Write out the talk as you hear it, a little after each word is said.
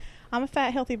I'm a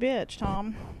fat, healthy bitch,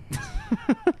 Tom.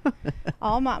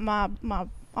 all my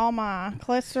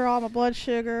cholesterol, my blood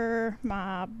sugar,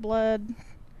 my blood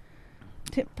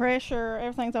pressure,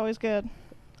 everything's always good.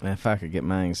 If I could get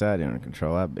my anxiety under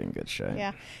control, I'd be in good shape.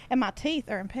 Yeah, and my teeth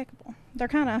are impeccable. They're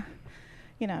kind of,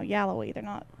 yellowy. They're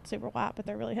not super white, but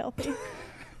they're really healthy.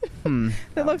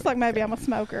 It looks like maybe I'm a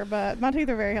smoker, but my teeth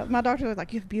are very healthy. My doctor was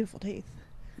like, "You have beautiful teeth."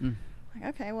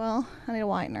 Like, okay, well, I need a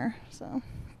whitener. So,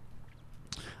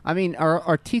 I mean,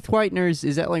 are teeth whiteners?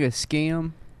 Is that like a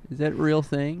scam? Is that a real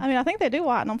thing? I mean, I think they do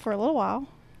whiten them for a little while,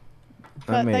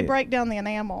 but they break down the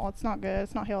enamel. It's not good.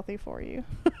 It's not healthy for you.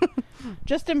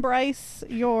 Just embrace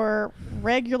your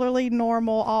regularly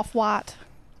normal off-white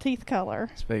teeth color.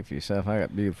 Speak for yourself. I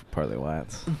got beautiful pearly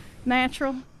whites.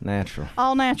 Natural.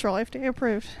 All natural, FDA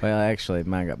approved. Well, actually,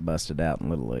 mine got busted out in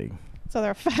Little League. So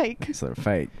they're fake. So they're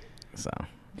fake. So.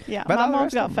 Yeah, but my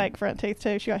mom's got fake front teeth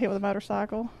too. She got hit with a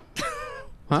motorcycle. It's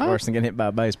worse than getting hit by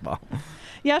a baseball.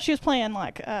 Yeah, she was playing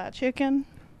like chicken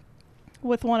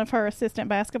with one of her assistant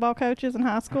basketball coaches in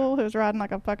high school who was riding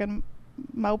like a fucking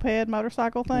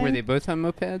motorcycle thing. Were they both on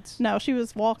mopeds? No, she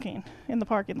was walking in the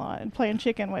parking lot and playing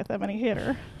chicken with him, and he hit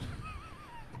her.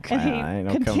 And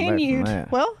he continued.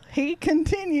 Well, he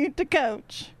continued to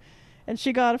coach, and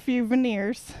she got a few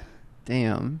veneers.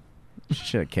 Damn. She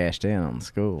should have cashed in on the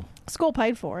school. School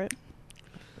paid for it.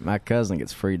 My cousin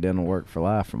gets free dental work for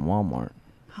life from Walmart.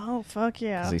 Oh, fuck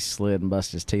yeah. Because he slid and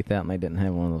busted his teeth out and they didn't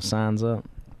have one of those signs up.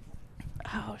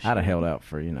 Oh, shit. I'd have held out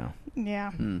for,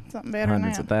 Yeah, something better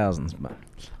hundreds than of thousands. But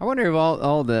I wonder if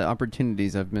all the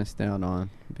opportunities I've missed out on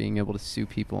being able to sue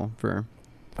people for...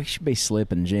 We should be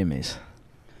slipping jimmies.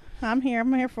 I'm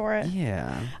here for it.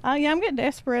 Yeah. Yeah, I'm getting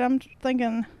desperate. I'm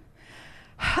thinking,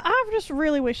 I just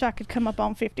really wish I could come up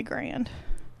on 50 grand.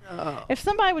 Oh. If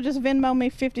somebody would just Venmo me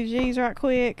 50 G's right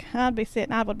quick, I'd be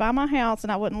sitting. I would buy my house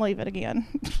and I wouldn't leave it again.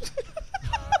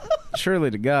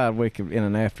 Surely to God, we could, in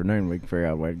an afternoon, we could figure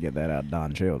out a way to get that out of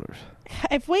Don Childers.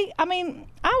 I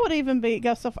would even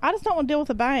go so far. I just don't want to deal with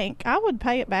a bank. I would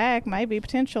pay it back, maybe,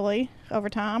 potentially, over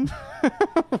time.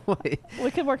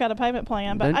 We could work out a payment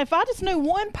plan. But if I just knew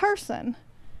one person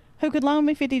who could loan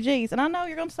me 50 G's, and I know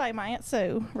you're going to say my Aunt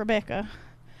Sue, Rebecca,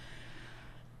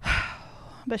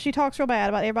 but she talks real bad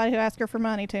about everybody who asks her for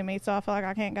money to me, so I feel like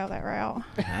I can't go that route.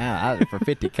 For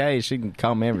 50K, she can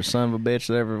call me every son of a bitch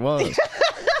that ever was.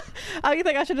 Oh, you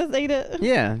think I should just eat it?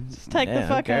 Yeah. Just take the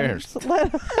fucking...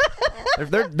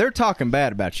 They're talking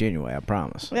bad about you anyway, I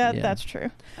promise. Yeah, that's true.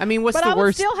 I mean, what's but the I would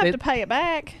worst... still have to pay it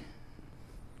back.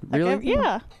 Really? Like,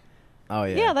 yeah. Oh,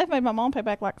 yeah. Yeah, they've made my mom pay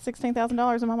back like $16,000,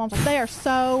 and my mom's like, they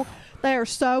are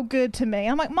so good to me.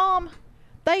 I'm like, Mom,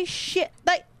 they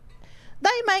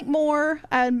make more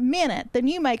a minute than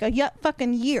you make a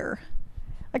fucking year.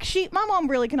 Like, my mom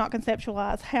really cannot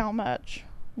conceptualize how much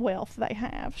wealth they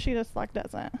have. She just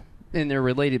doesn't. And they're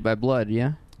related by blood,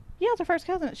 yeah? Yeah, it's her first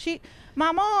cousin.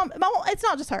 My mom, it's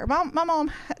not just her. My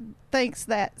mom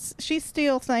she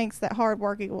still thinks that hard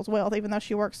work equals wealth, even though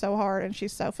she works so hard and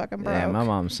she's so fucking broke. Yeah, my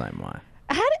mom's the same way.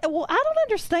 I don't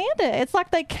understand it. It's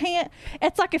like they can't.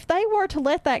 It's like if they were to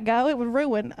let that go, it would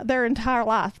ruin their entire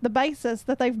life, the basis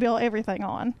that they've built everything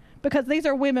on. Because these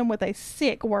are women with a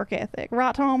sick work ethic,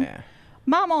 right, Tom? Yeah.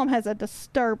 My mom has a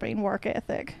disturbing work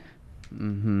ethic.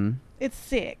 Mm-hmm. It's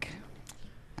sick.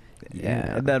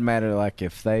 Yeah, it doesn't matter. Like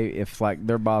if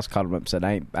their boss called them up and said,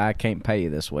 "I can't pay you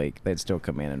this week," they'd still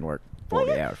come in and work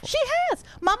 40 hours. She has.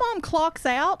 My mom clocks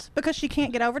out because she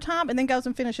can't get overtime, and then goes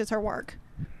and finishes her work.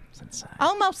 It's insane.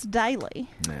 Almost daily.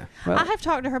 Yeah. Well, I have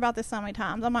talked to her about this so many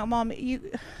times. I'm like, Mom, they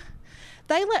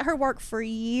let her work for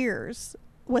years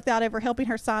without ever helping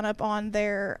her sign up on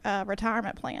their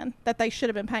retirement plan that they should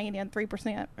have been paying in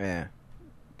 3%. Yeah.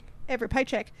 Every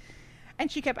paycheck.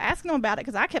 And she kept asking them about it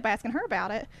because I kept asking her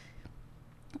about it.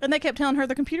 And they kept telling her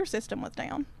the computer system was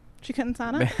down. She couldn't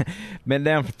sign up. Been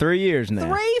down for 3 years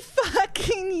now. 3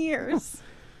 fucking years.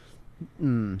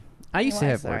 I used to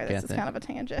have work this ethic. Is kind of a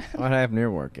tangent. What happened to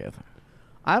your work ethic?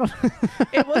 I don't...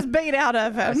 It was beat out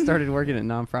of him. I started working at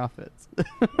nonprofits.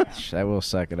 That will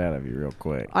suck it out of you real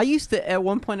quick. I used to, at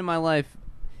one point in my life,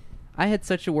 I had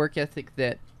such a work ethic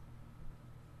that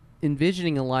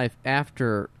envisioning a life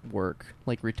after work,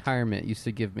 like retirement, used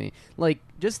to give me,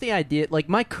 just the idea,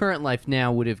 my current life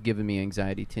now would have given me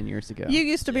anxiety 10 years ago. You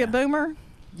used to be a boomer?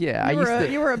 Yeah.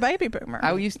 You were a baby boomer.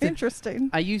 Interesting.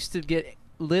 I used to get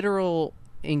literal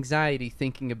anxiety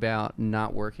thinking about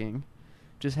not working,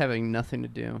 just having nothing to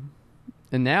do.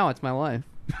 And now it's my life.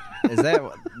 Is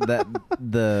that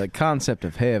the concept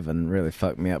of heaven really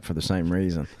fucked me up for the same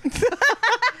reason?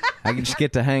 I could just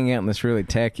get to hang out in this really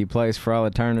tacky place for all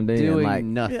eternity doing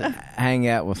and nothing. Hang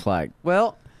out with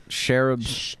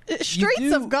cherubs. Streets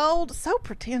do- of gold, so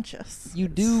pretentious. You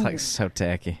It's do like so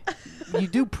tacky. you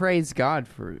do praise God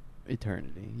for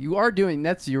eternity. You are doing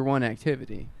that's your one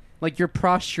activity. Like you're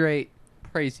prostrate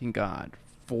praising God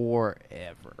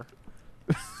forever.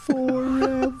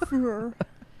 Forever.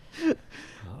 Just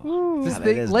God, think-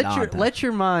 that is daunting. let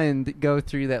your mind go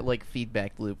through that like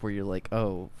feedback loop where you're like,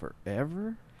 oh,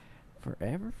 forever.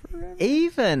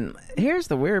 Even here's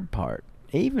the weird part.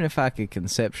 Even if I could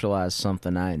conceptualize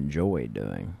something I enjoy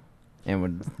doing, and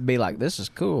would be like, "This is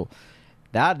cool,"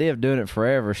 the idea of doing it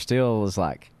forever still is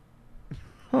like,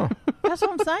 "Huh." That's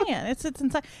what I'm saying. It's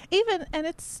insane. Even and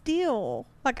it's still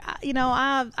like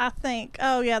I think,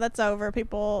 oh yeah, that's over.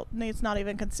 People it's not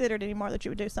even considered anymore that you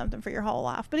would do something for your whole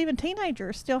life. But even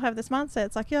teenagers still have this mindset.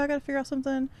 It's like, yeah, I got to figure out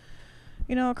something,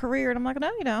 a career. And I'm like, no,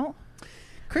 you don't.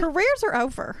 Careers are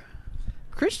over.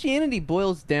 Christianity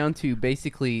boils down to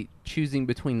basically choosing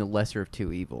between the lesser of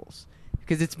two evils.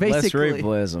 Because it's basically lesser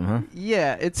evilism, huh?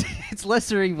 Yeah, it's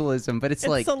lesser evilism, but it's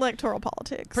like electoral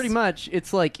politics. pretty much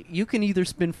it's like you can either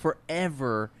spend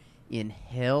forever in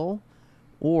hell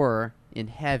or in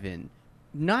heaven.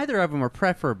 Neither of them are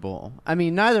preferable. I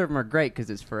mean, neither of them are great because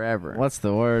it's forever. What's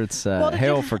the word? It's Well,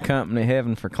 hell for company,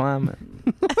 heaven for climate.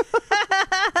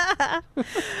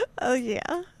 Oh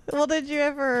yeah. Well, did you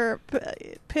ever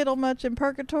piddle much in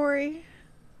purgatory?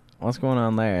 What's going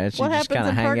on there? It's you What just happens kind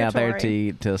of in hang out there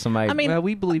purgatory? till somebody. I mean- Well,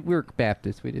 we're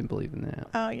Baptists. We didn't believe in that.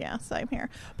 Oh yeah, same here.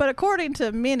 But according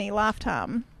to many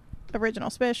Lifetime original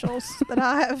specials that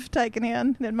I have taken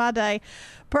in my day,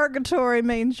 purgatory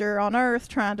means you're on earth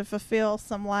trying to fulfill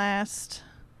some last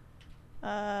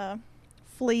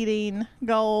fleeting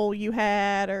goal you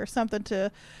had or something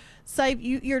to save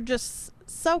you. You're just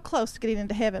so close to getting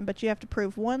into heaven, but you have to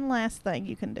prove one last thing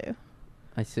you can do.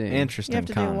 I see. Interesting You have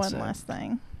to concept. do one last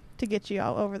thing to get you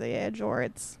all over the edge, or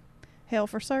it's hell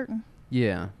for certain.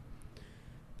 Yeah.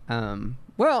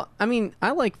 Well, I mean,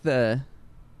 I like the.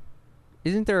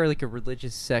 Isn't there like a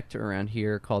religious sect around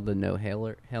here called the No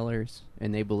Hellers,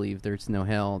 and they believe there's no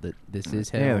hell, that this is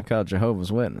hell. Yeah, they're called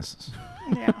Jehovah's Witnesses.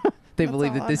 Yeah. They That's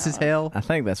believe all that I this is know. hell, I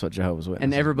think that's what Jehovah's Witnesses.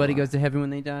 and everybody are. goes to heaven when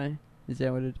they die. Is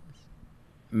that what it is?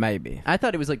 Maybe I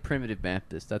thought it was like primitive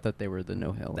Baptist. I thought they were the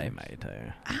No Hellers. they may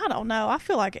too. I don't know. I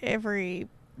feel like every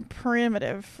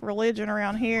primitive religion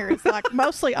around here is like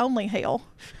mostly only hell.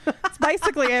 It's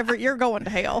basically you're going to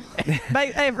hell.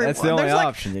 Everyone. That's the only there's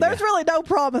option you There's got. really no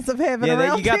promise of heaven Yeah,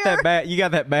 around you got here. that You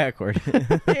got that backward.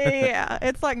 Yeah,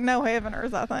 it's like no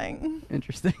heaveners. I think.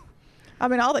 Interesting. I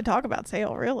mean, all they talk about is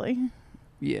hell, really.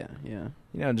 Yeah, yeah.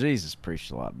 You know, Jesus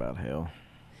preached a lot about hell.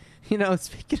 You know,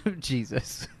 speaking of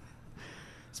Jesus,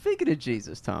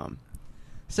 Tom.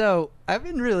 So I've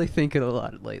been really thinking a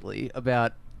lot lately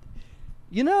about,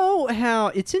 how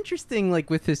it's interesting, like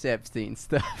with this Epstein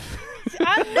stuff.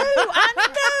 I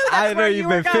knew. I know where you've you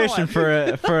were been fishing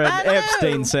going. for an I knew.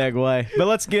 Epstein segue, but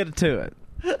let's get to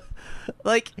it.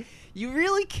 Like, you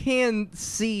really can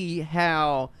see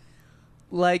how,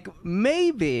 like,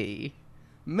 maybe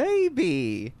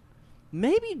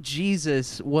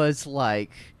Jesus was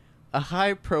like a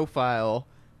high-profile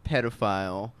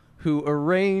pedophile who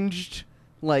arranged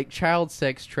like child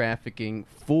sex trafficking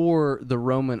for the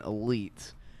Roman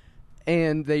elite,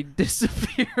 and they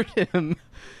disappeared him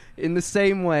in the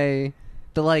same way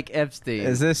to like Epstein.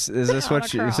 Is this On a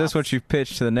cross. what you've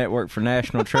pitched to the network for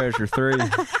National Treasure 3?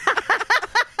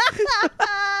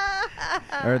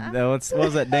 Or what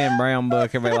was that damn brown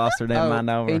book everybody lost their damn mind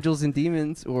over? Angels and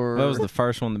Demons, or What was the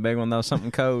first one, the big one though?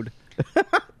 Something code. the Da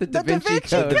The Da Vinci Vinci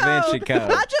Code? Da Vinci Code.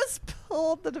 I just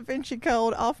pulled the Da Vinci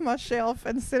Code off my shelf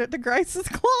and sent it to Grace's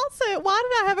closet. Why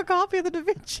did I have a copy of the Da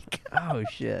Vinci Code? Oh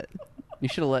shit! You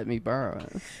should have let me borrow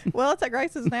it. Well, it's at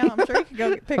Grace's now. I'm sure you can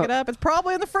go pick it up. It's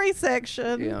probably in the free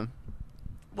section. Yeah.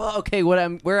 Well, okay.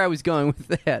 Where I was going with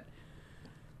that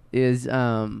is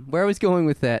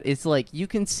it's like you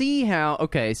can see how.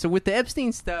 Okay, so with the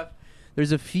Epstein stuff,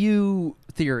 there's a few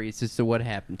theories as to what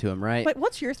happened to him, right? Wait,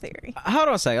 what's your theory? Hold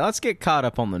on a second. Let's get caught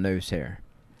up on the news here.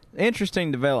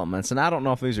 Interesting developments, and I don't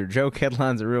know if these are joke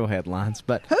headlines or real headlines,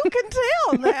 but Who can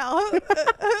tell now? How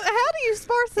do you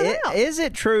sparse it out? is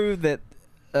it true that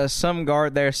some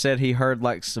guard there said he heard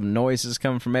like some noises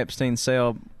coming from Epstein's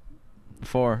cell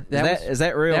before? Is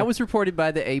that real? That was reported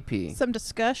by the AP. Some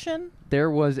discussion? There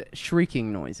was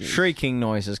shrieking noises. shrieking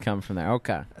noises coming from there.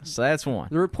 Okay, so that's one.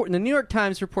 The New York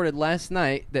Times reported last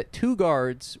night that 2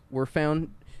 guards were found.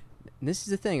 And this is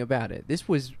the thing about it. This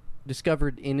was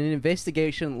discovered in an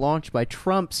investigation launched by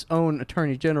Trump's own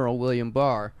Attorney General, William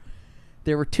Barr.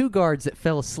 There were 2 guards that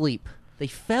fell asleep. They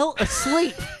fell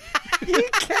asleep You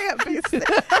can't be serious.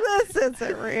 This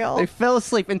isn't real. They fell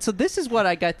asleep, and so this is what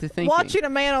I got to thinking. Watching a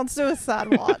man on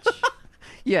suicide watch.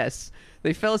 Yes,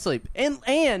 they fell asleep, and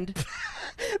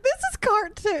This is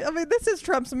cartoon. I mean, this is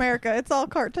Trump's America. It's all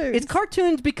cartoons. it's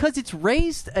cartoons because it's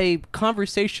raised a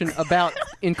conversation about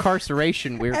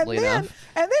incarceration. Weirdly enough,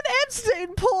 And then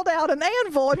Epstein pulled out an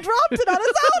anvil and dropped it on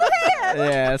his own head.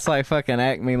 Yeah, it's like fucking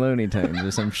Acme Looney Tunes or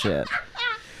some shit.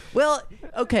 well,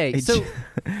 okay, so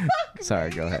Sorry,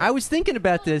 go ahead. I was thinking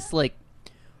about this. Like,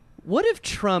 what if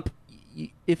Trump?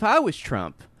 If I was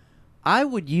Trump, I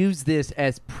would use this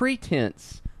as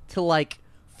pretense to like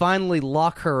finally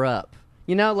lock her up.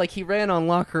 You know, like he ran on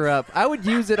lock her up. I would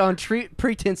use it on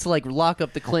pretense to like lock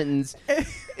up the Clintons.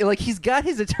 Like he's got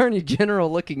his attorney general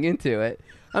looking into it.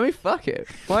 I mean, fuck it.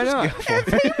 Why not? If he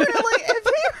really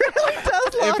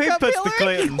does lock If he up puts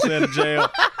Hillary, the Clintons in jail,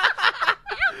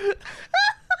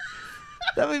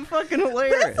 That'd be fucking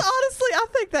hilarious. honestly, I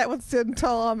think that would send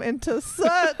Tom into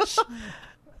such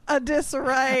a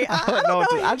disarray. I I don't know.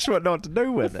 just wouldn't know what to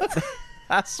do with it.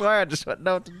 I swear, I just wouldn't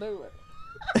know what to do with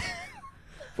it.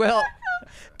 Well,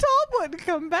 Tom wouldn't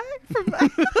come back from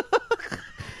that.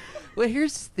 well,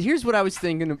 here's what I was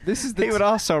thinking. This is the He would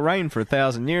also reign for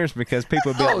 1,000 years because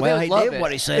people would be Oh, like, well, they'd he love did it.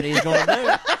 what he said he was going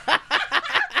to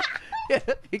do.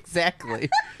 exactly.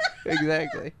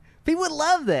 People would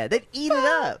love that. They'd eat it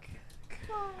up.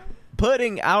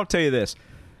 I'll tell you this,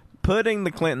 putting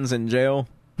the Clintons in jail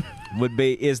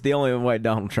is the only way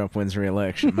Donald Trump wins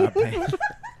re-election, in my opinion.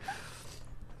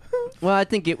 Well, I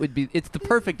think it's the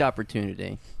perfect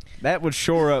opportunity. That would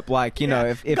shore up, like, you know,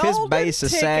 if his Golden base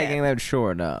is ticket. sagging, that would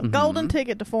shore it up. Golden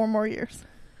ticket to 4 more years.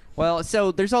 Well,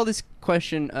 so there's all this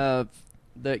question of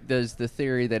there's the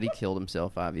theory that he killed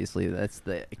himself. Obviously, that's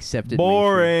the accepted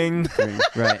Boring. mainstream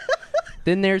theory. Right.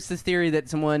 Then there's the theory that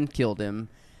someone killed him.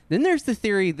 Then there's the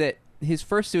theory that his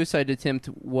first suicide attempt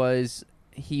was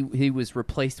he was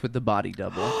replaced with the body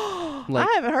double. Like,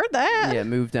 I haven't heard that. yeah,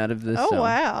 moved out of the Oh, cell.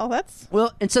 wow. That's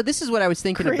Well, and so this is what I was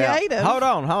thinking about. creative. Hold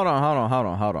on.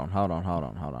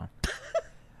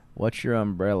 What's your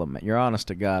umbrella man? Your honest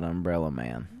to God umbrella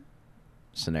man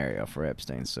scenario for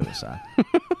Epstein's suicide?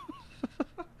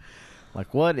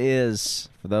 Like, what is,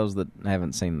 for those that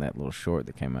haven't seen that little short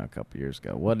that came out a couple years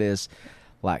ago, what is,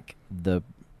 like, the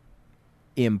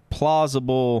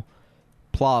implausible,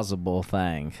 plausible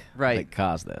thing Right. that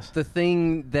caused this? The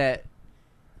thing that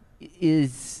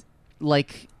is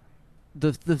like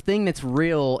the thing that's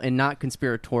real and not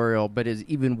conspiratorial, but is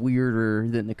even weirder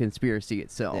than the conspiracy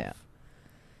itself. Yeah.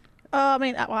 I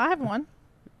mean, well, I have one.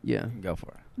 Yeah. Go for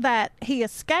it. That he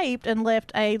escaped and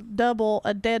left a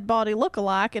dead body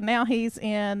look-alike, and now he's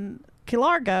in Key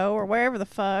Largo or wherever the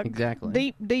fuck.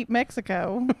 Exactly. Deep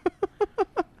Mexico.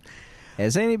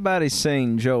 Has anybody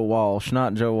seen Joe Walsh,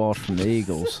 not Joe Walsh from the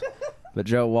Eagles, but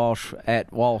Joe Walsh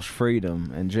at Walsh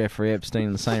Freedom and Jeffrey Epstein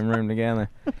in the same room together?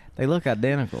 They look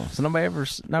identical. So nobody ever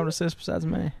noticed this besides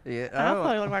me? Yeah. I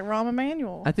thought he looked like Rahm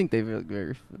Emanuel. I think they look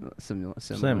very similar.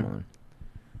 Similar.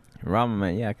 Rahm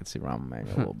Emanuel, yeah, I could see Rahm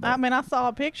Emanuel a little bit. I mean, I saw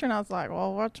a picture and I was like,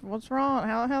 "Well, what's wrong?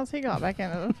 How's he got back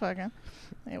into the fucking?"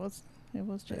 It was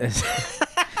just.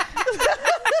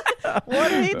 What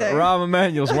did he do? Rahm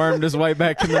Emanuel's wormed his way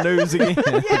back in the news again.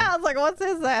 Yeah, I was like, "What's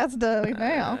his ass doing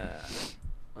now?"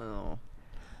 Oh.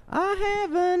 I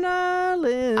have an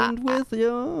island with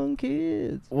young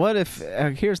kids. What if,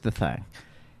 here's the thing.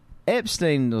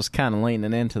 Epstein was kind of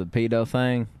leaning into the pedo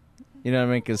thing. You know what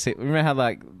I mean? Because remember how,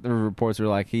 like, the reports were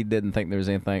like he didn't think there was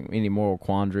any moral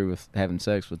quandary with having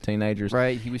sex with teenagers.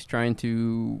 Right. He was trying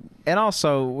to. And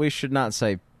also, we should not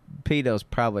say pedo's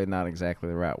probably not exactly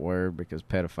the right word, because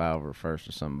pedophile refers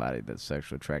to somebody that's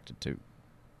sexually attracted to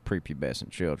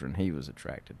prepubescent children he was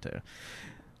attracted to.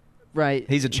 Right.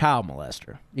 He's a child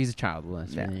molester. He's a child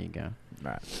molester. Yeah. There you go.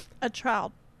 Right. A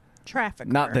child trafficker.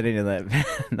 Not that any of that.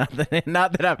 not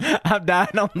that I'm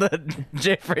dying on the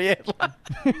Jeffrey Epstein.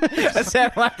 It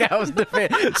sounded like I was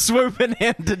swooping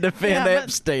in to defend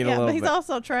Epstein a little but he's bit.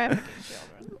 also trafficking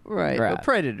children. Right. Right. A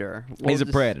predator. He's a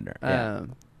predator. Yeah.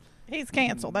 He's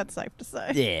canceled. That's safe to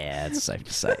say. Yeah, it's safe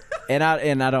to say. And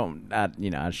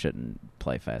I shouldn't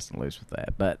play fast and loose with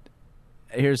that. But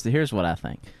here's what I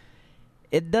think.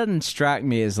 It doesn't strike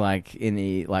me as like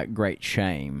any like great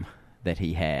shame that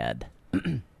he had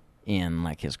in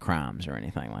like his crimes or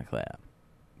anything like that.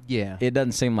 Yeah. It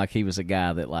doesn't seem like he was a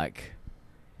guy that like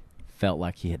felt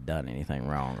like he had done anything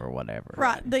wrong or whatever.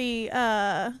 Right.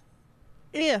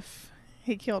 If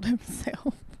he killed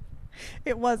himself,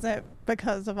 it wasn't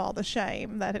because of all the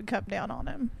shame that had come down on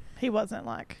him. He wasn't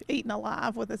like eaten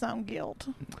alive with his own guilt.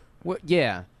 Well,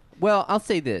 yeah. Well, I'll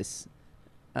say this.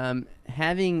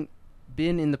 Having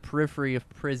been in the periphery of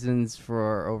prisons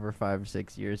for over 5 or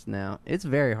 6 years now, it's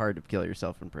very hard to kill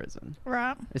yourself in prison.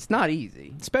 Right. It's not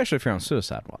easy. Especially if you're on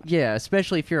suicide watch. Yeah,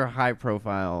 especially if you're a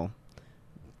high-profile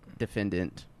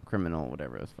defendant, criminal,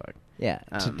 whatever the fuck. Yeah,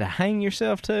 to hang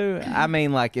yourself too. I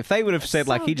mean, like if they would have said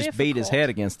like So he just beat his difficult. head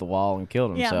against the wall and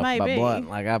killed Yeah, himself by maybe. blunt,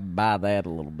 like I buy that a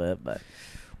little bit, but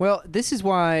Well, this is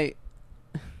why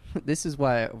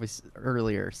I was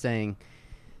earlier saying,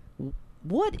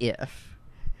 what if?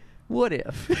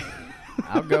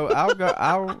 I'll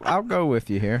go with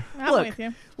you here. I'm Look, with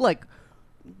you. Look,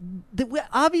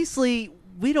 obviously,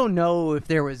 we don't know if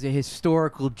there was a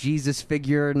historical Jesus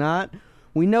figure or not.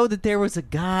 We know that there was a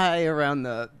guy around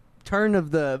the turn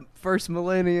of the first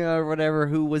millennia or whatever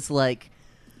who was like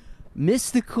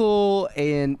mystical,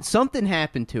 and something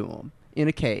happened to him in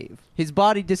a cave. His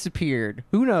body disappeared.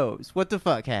 Who knows what the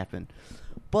fuck happened?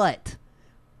 But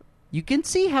you can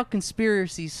see how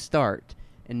conspiracies start,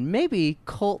 and maybe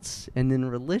cults and then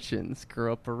religions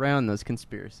grow up around those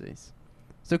conspiracies.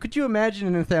 So could you imagine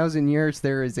in 1,000 years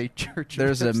there is a church?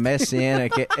 There's a Epstein?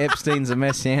 messianic. Epstein's a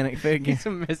messianic figure. He's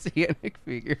a messianic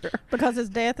figure. Because his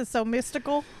death is so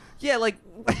mystical. Yeah, like,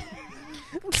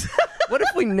 what if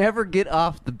we never get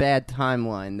off the bad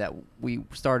timeline that we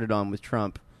started on with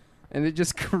Trump, and it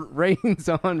just rains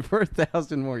on for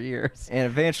 1,000 more years? And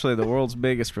eventually, the world's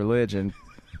biggest religion,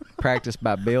 practiced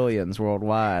by billions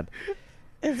worldwide,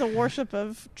 Is a worship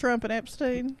of Trump and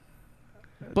Epstein.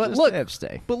 But just look,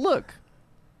 Epstein.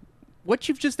 what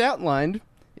you've just outlined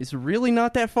is really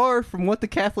not that far from what the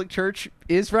Catholic Church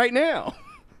is right now.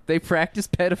 They practice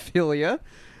pedophilia.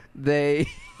 They,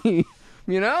 I mean,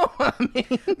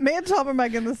 Me and Tom are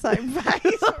making the same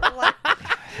face.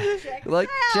 We're like,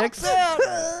 checks out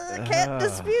can't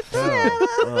dispute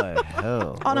that. Boy,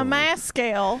 hell, On a holy- mass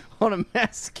scale, on a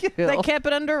mass scale. they kept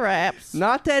it under wraps.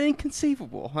 Not that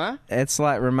inconceivable, huh? It's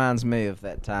like reminds me of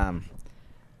that time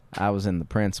I was in the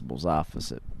principal's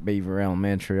office at Beaver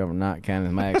Elementary over in Knott County.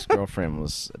 My ex-girlfriend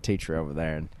was a teacher over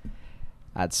there, and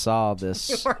I'd saw You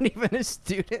this. weren't even a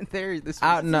student there. This was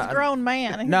I- He's no, a grown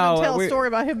man. He's no, going to tell we- a story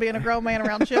about him being a grown man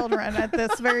around children at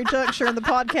this very juncture in the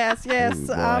podcast. Yes, Ooh,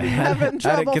 boy. I'm having I didn't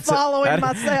trouble consider- following I didn't-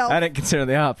 myself. I didn't consider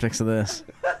the optics of this.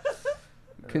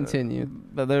 Continue.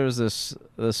 But there was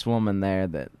this woman there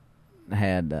that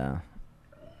had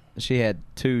she had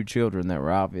 2 children that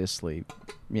were obviously,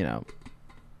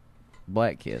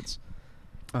 black kids.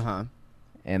 Uh-huh.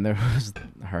 And there was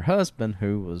her husband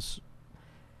who was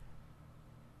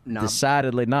No.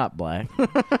 decidedly not black.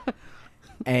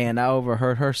 And I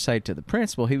overheard her say to the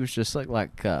principal, he was just like,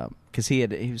 because he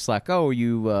was like, "Oh,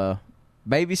 you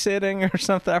babysitting or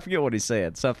something?" I forget what he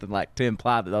said. Something like to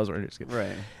imply that those were his kids.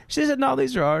 Right. She said, "No,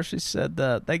 these are ours." She said,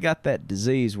 "They got that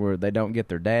disease where they don't get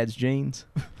their dad's genes."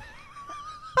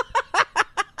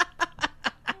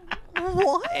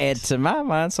 What? And to my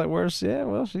mind, it's like,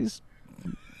 she's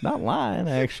not lying,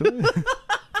 actually.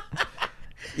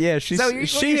 Yeah, she So you're had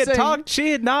saying- talked.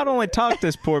 She had not only talked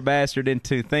this poor bastard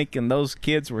into thinking those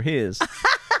kids were his,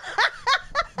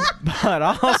 but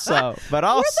also, Were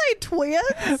they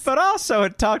twins? but also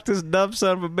had talked this dumb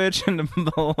son of a bitch into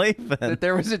believing That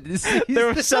there was a disease.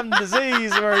 there was some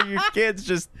disease where your kids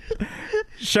just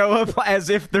show up as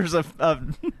if there's a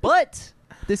But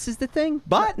this is the thing.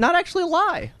 But- not actually a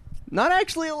lie. Not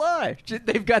actually a lie.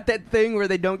 They've got that thing where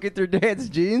they don't get their dad's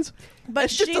genes. But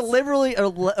It's just she's-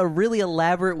 a really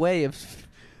elaborate way of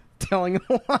telling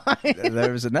a lie.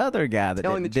 There was another guy that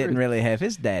Telling the didn't truth. really have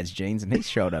his dad's genes, and he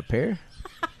showed up here.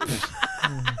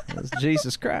 It was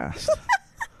Jesus Christ.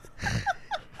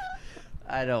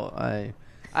 I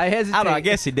hesitate. I don't know. I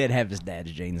guess he did have his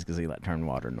dad's genes because he turned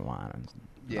water into wine and all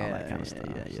Yeah, that kind of yeah, stuff.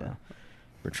 yeah, so. yeah.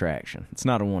 Retraction. It's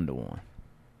not a 1-to-1.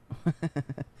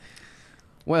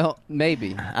 Well,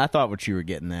 maybe. I thought what you were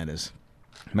getting at is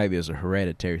maybe it was a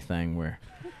hereditary thing where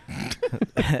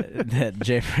that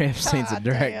Jeffrey Epstein's a God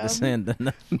direct damn.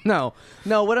 descendant. No.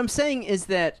 What I'm saying is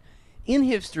that in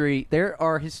history, there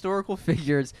are historical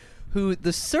figures who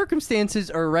the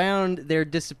circumstances around their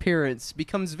disappearance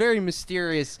becomes very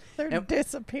mysterious. They're and,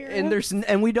 disappearing.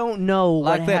 and we don't know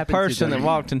what Like that happened to person them. that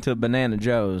walked into Banana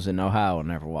Joe's in Ohio and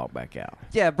never walked back out.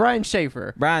 Yeah, Brian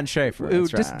Schaefer. Brian Schaefer. Who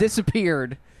That's just right.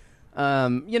 disappeared.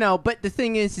 But the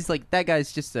thing is like that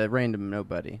guy's just a random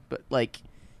nobody. But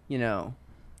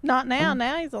Not now.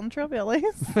 Now he's on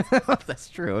Trillbillies. that's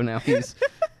true. Now he's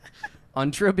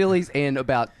on Trillbillies and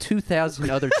about 2,000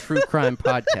 other true crime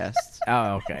podcasts.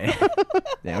 Oh, okay.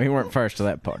 Yeah, we weren't first to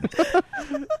that part.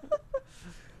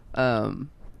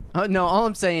 No, all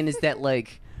I'm saying is that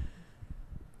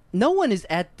no one is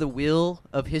at the wheel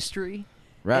of history.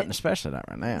 Right, and especially not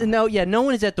right now. No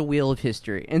one is at the wheel of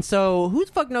history. And so who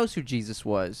the fuck knows who Jesus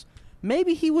was?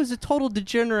 maybe he was a total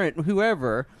degenerate,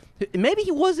 whoever. Maybe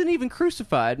he wasn't even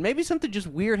crucified. Maybe something just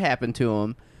weird happened to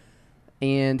him,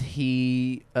 and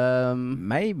he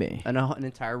Maybe. an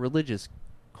entire religious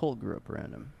cult grew up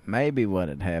around him. Maybe what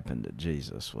had happened to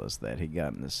Jesus was that he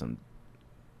got into some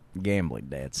gambling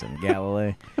debts in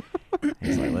Galilee.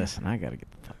 He's like, listen, I got to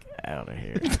get the fuck out of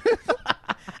here.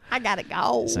 I gotta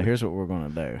go. So here's what we're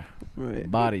going to do. Right.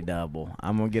 Body double.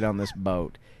 I'm going to get on this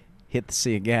boat, hit the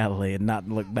Sea of Galilee, and not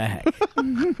look back.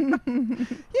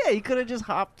 Yeah, he could have just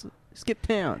skipped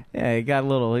town. Yeah, he got a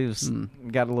little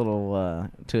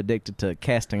too addicted to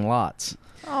casting lots.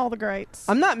 All the greats.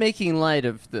 I'm not making light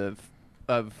of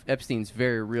Epstein's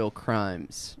very real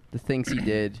crimes, the things he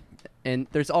did. And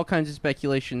there's all kinds of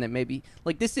speculation that maybe,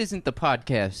 like, this isn't the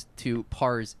podcast to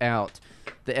parse out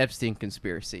the Epstein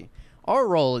conspiracy. Our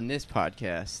role in this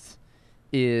podcast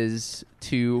is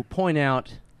to point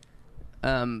out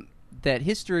that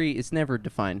history is never a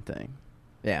defined thing.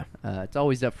 Yeah. It's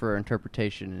always up for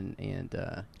interpretation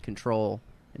and control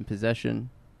and possession.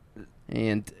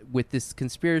 And with this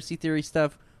conspiracy theory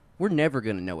stuff, we're never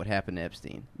going to know what happened to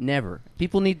Epstein. Never.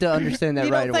 People need to understand that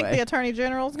you right don't think away. the Attorney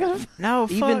General's gonna? No,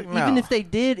 fuck no. Even if they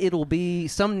did, it'll be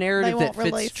some narrative They that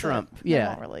won't release fits Trump. it. They Yeah,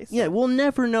 won't release yeah. it. We'll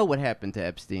never know what happened to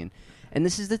Epstein, and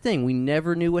this is the thing: we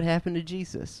never knew what happened to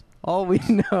Jesus. All we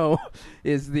know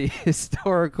is the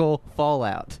historical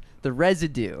fallout, the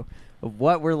residue of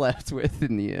what we're left with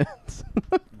in the end.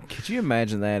 Could you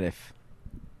imagine that if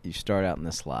you start out in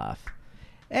this life?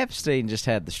 Epstein just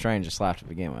had the strangest life to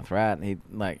begin with, right? He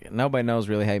nobody knows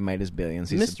really how he made his billions.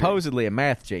 He's Mystery. supposedly a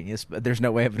math genius, but there's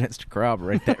no evidence to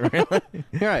corroborate that, really.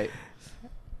 Right.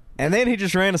 And then he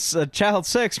just ran a child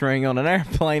sex ring on an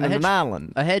airplane in an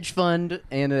island. A hedge fund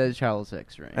and a child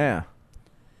sex ring. Yeah.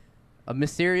 A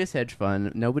mysterious hedge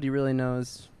fund. Nobody really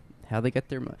knows how they got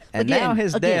their money. And now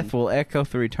his death will echo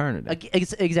through eternity.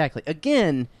 Exactly.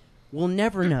 Again, we'll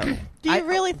never know. Do you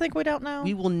really think we don't know?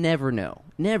 We will never know.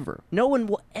 Never. No one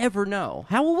will ever know.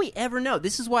 How will we ever know?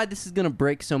 This is why this is going to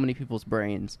break so many people's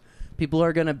brains.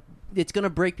 It's going to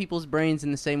break people's brains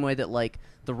in the same way that, like,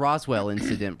 the Roswell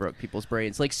incident broke people's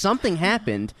brains. Like, something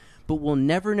happened, but we'll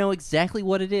never know exactly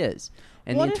what it is.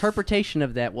 And What the if- interpretation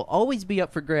of that will always be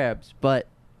up for grabs, but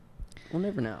we'll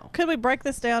never know. Could we break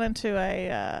this down into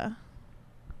a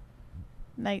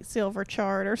Nate Silver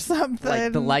chart or something?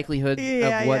 Like the likelihood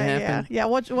of what happened? Yeah.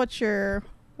 What's your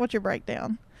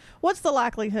breakdown? What's the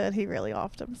likelihood he really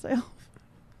offed himself?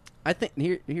 I think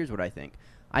here's what I think.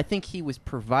 I think he was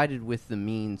provided with the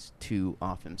means to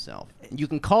off himself. You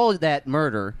can call that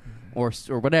murder or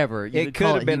whatever. You It could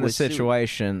have been he the was sued.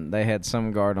 situation. They had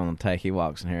some guard on the take. He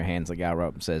walks in here, hands the guy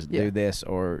rope, and says, Yeah. "Do this,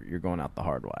 or you're going out the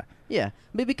hard way." Yeah,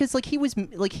 but because he was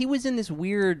in this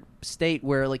weird state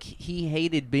where like he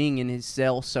hated being in his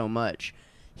cell so much,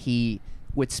 he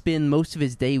would spend most of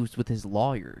his days with his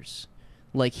lawyers.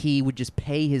 Like he would just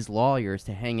pay his lawyers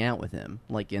to hang out with him,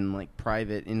 like in like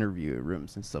private interview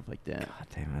rooms and stuff like that. God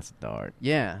damn, that's dark.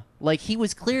 Yeah, like he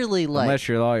was clearly like. Unless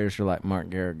your lawyers are like Mark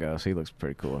Garagos, he looks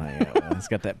pretty cool to hang out with. He's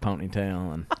got that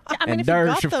ponytail and I mean, and if you Dersh,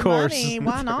 got of the course. money,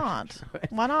 why not?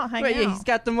 Why not hang Right, out? yeah, he's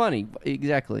got the money.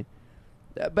 Exactly.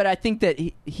 But I think that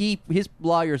his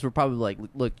lawyers were probably like,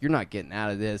 look, you're not getting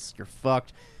out of this. You're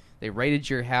fucked. They raided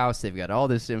your house. They've got all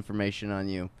this information on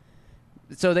you.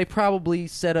 So they probably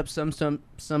set up some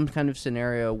kind of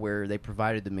scenario where they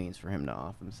provided the means for him to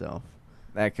off himself.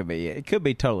 That could be it. It could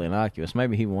be totally innocuous.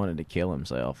 Maybe he wanted to kill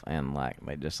himself, and like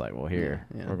they just like, well, here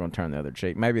Yeah. we're going to turn the other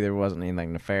cheek. Maybe there wasn't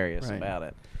anything nefarious Right. about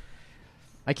it.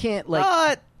 I can't like.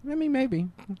 I mean, maybe.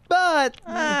 But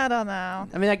I don't know.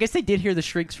 I mean, I guess they did hear the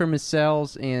shrieks from his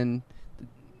cells, and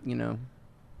you know,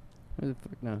 who the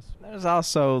fuck knows? there's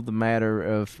also the matter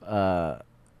of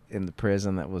in the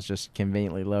prison that was just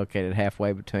conveniently located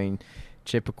halfway between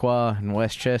Chippewa and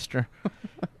Westchester,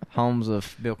 homes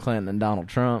of Bill Clinton and Donald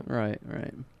Trump, Right.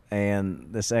 and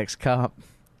this ex-cop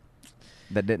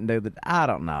that didn't do the. I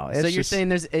don't know. It's So you're just-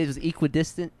 saying it was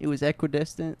equidistant? It was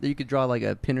equidistant? That you could draw like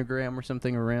a pentagram or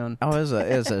something around? Oh, it was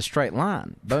a straight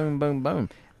line. Boom, boom, boom.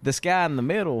 This guy in the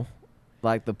middle,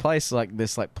 like the place, like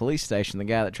this, like police station. The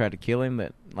guy that tried to kill him,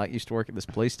 that like used to work at this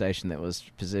police station, that was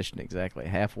positioned exactly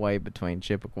halfway between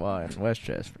Chippewa and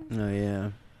Westchester. Oh, yeah.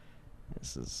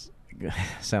 This is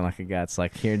sound like a guy that's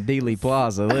like here in Dealey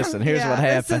Plaza. Listen, here's Yeah, what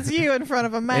happened. This is you in front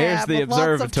of a map. Here's the with lots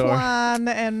of observatory. twine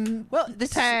and This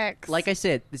tax. is, like I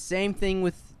said, the same thing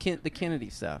with the Kennedy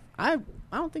stuff. I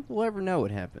don't think we'll ever know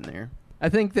what happened there. I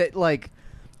think that, like,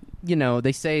 you know,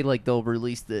 they say, like, they'll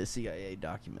release the CIA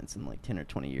documents in, like, 10 or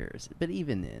 20 years. But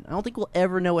even then, I don't think we'll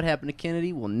ever know what happened to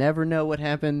Kennedy. We'll never know what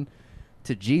happened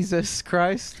to Jesus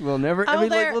Christ. We'll never, Oh,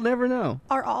 we'll never know.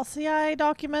 Are all CIA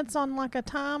documents on like a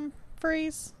time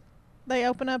freeze? They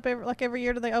open up every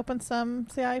year. Do they open some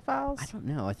CIA files? I don't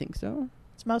know. I think so.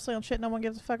 It's mostly on shit no one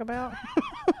gives a fuck about.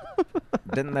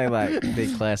 Didn't they like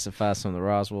declassify some of the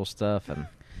Roswell stuff? And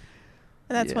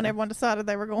that's when Yeah. everyone decided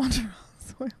they were going to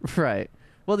Roswell. Right.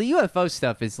 Well, the UFO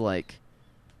stuff is like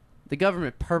the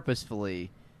government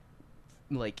purposefully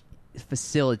like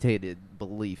facilitated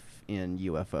belief in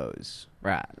UFOs,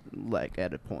 right, like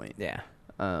at a point. yeah.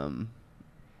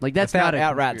 Like that's Without not a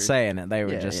outright conspiracy. saying it, they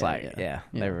were Yeah, just yeah, like, yeah. yeah,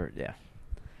 Yeah. they were, yeah.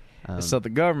 Um, So the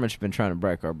government's been trying to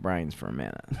break our brains for a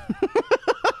minute.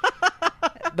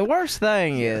 The worst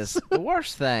thing is,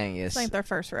 This ain't their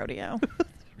first rodeo.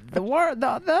 the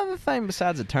other thing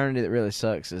besides eternity that really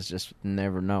sucks is just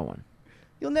never knowing.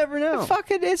 you'll never know.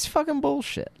 It's fucking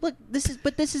bullshit. Look, this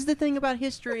is the thing about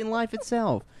history and life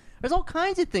itself. There's all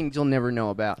kinds of things you'll never know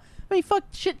about. I mean, fuck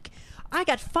shit. I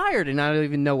got fired and I don't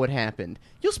even know what happened.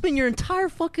 You'll spend your entire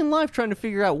fucking life trying to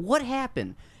figure out what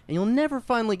happened, and you'll never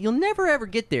ever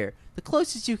get there. The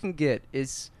closest you can get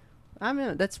is,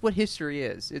 that's what history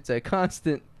is. It's a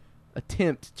constant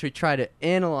attempt to try to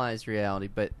analyze reality,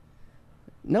 but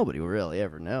nobody will really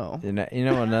ever know. You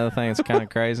know another thing that's kind of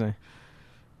crazy?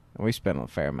 We spent a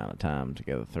fair amount of time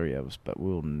together, three of us, but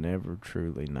we'll never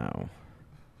truly know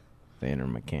the inner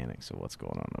mechanics of what's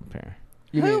going on up here.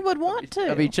 You Who mean would want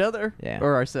to? Of each other? Yeah.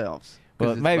 Or ourselves? 'Cause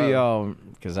Well, it's maybe both. y'all,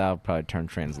 because I'll probably turn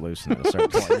translucent at a certain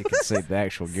point. You can see the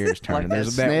actual gears turning. Like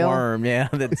There's that that snail? worm, yeah.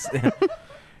 That's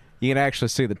you can actually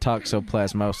see the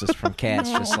toxoplasmosis from cats,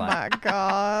 just Oh like my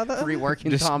god. reworking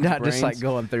just Tom's not just like brains.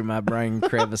 going through my brain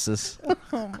crevices,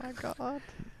 Oh my god.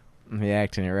 me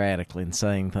acting erratically and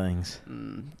saying things.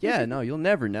 Yeah, no, you'll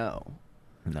never know.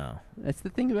 No. That's the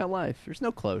thing about life. There's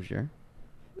no closure.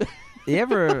 You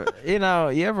ever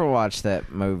watch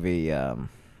that movie?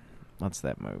 What's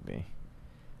that movie?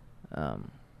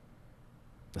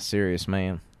 The Serious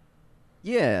Man.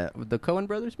 Yeah, with the Coen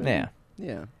brothers, maybe? Yeah.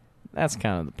 Yeah. That's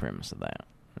kind of the premise of that.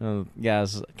 The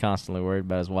guy's constantly worried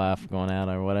about his wife going out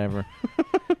or whatever.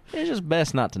 It's just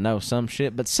best not to know some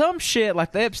shit, but some shit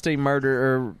like the Epstein murder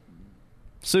or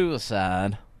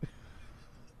suicide,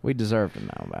 we deserve to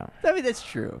know about. I mean, that's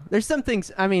true. There's some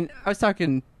things. I mean, I was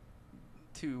talking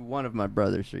to one of my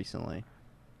brothers recently.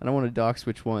 I don't want to dox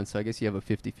which one, so I guess you have a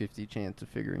 50-50 chance of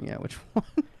figuring out which one.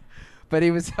 But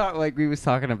he was we was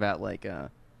talking about like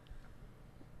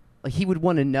he would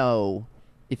want to know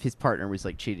if his partner was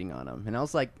like cheating on him, and I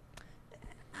was like,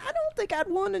 I don't think I'd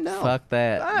want to know. Fuck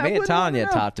that. I Me and wouldn't wanna Tanya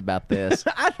know. talked about this.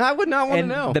 I would not want to And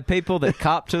know. the people that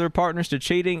cop to their partners to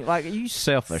cheating, like, you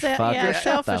selfish fucker. yeah,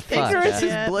 Shut the selfish fuck Ignorance up. is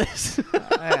Yeah. bliss.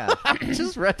 Yeah. I'd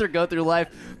just rather go through life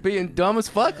being dumb as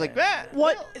fuck like that.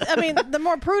 What I mean, the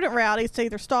more prudent route is to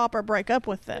either stop or break up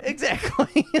with them,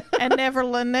 Exactly. and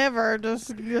never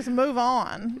just move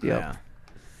on. Yeah.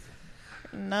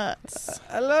 Nuts.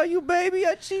 I love you, baby.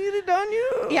 I cheated on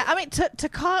you. Yeah, I mean, to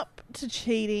cop to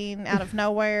cheating out of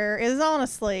nowhere is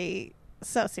honestly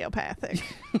sociopathic.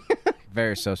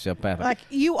 Very sociopathic. Like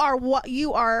you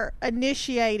are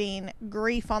initiating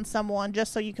grief on someone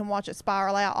just so you can watch it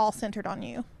spiral out, all centered on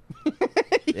you.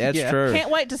 That's Yeah. true.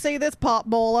 Can't wait to see this pot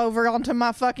bowl over onto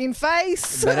my fucking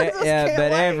face. But Just can't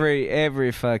but wait.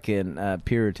 every fucking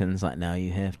Puritan's like, no,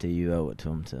 you owe it to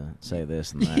them to say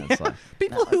this and that. It's like,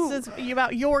 People No, who this is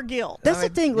about your guilt. that's the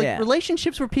thing. Like yeah.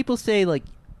 relationships where people say like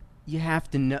you have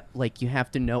to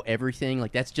know everything.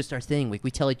 Like that's just our thing. Like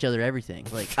we tell each other everything.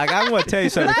 Like I'm going to tell you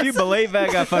something. If you believe that,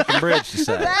 I got fucking bridge to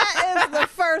say. That is the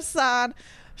first sign.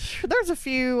 There's a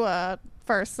few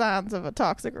first signs of a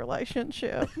toxic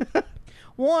relationship.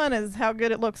 One is how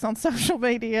good it looks on social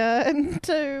media, and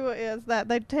two is that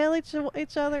they tell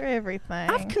each other everything.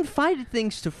 I've confided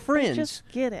things to They friends just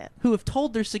get it. who have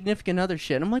told their significant other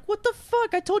shit. I'm like, what the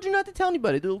fuck? I told you not to tell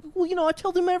anybody. They're like, well, I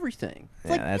tell them everything.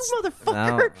 It's Yeah, like, you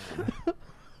motherfucker. no.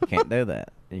 You can't do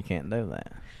that. You can't do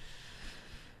that.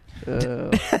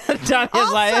 Tanya's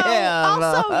Also, like, yeah.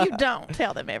 also, you don't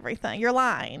tell them everything. You're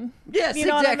lying. Yes, You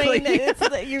know exactly. what I mean? It's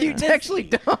that You actually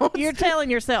don't. You're telling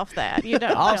yourself that. You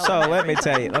don't. Also, tell them let me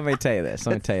everything. tell you this.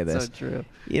 So true.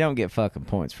 You don't get fucking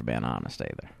points for being honest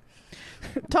either.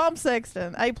 Tom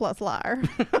Sexton, A+ liar.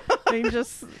 I mean,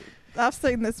 I've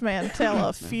seen this man tell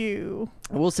a few.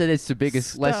 I will say it's the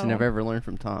biggest lesson Stone. I've ever learned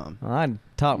from Tom. Well, I'd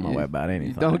talk my You- way about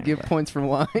anything. You don't get but- points for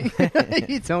lying.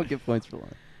 You don't get points for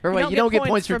lying. Or You wait, don't you don't get get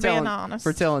points for being telling honest.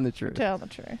 for telling the truth. Tell the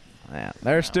truth. Yeah,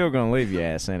 they're still going to leave your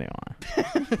ass anyway.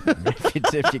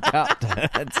 if you cop to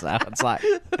it. So it's like,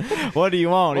 what do you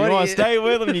want? What You do want you- to stay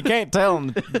with them? You can't tell them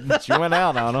that you went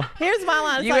out on them. Here's my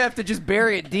line. It's You like, have to just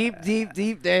bury it deep, deep,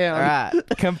 deep down. All right.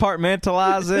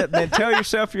 Compartmentalize it, and then tell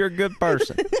yourself you're a good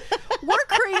person. we're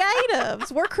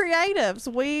creatives. We're creatives.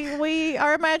 We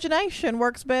our imagination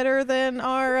works better than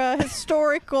our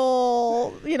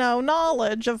historical,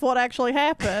 knowledge of what actually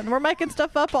happened. We're making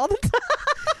stuff up all the time.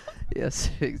 Yes,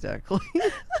 exactly.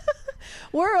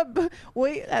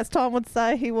 We, as Tom would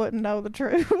say, he wouldn't know the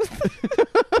truth.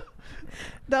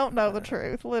 Don't know the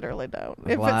truth. Literally don't.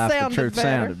 If Life, it sounded the truth better.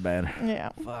 sounded better. Yeah.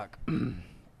 Fuck.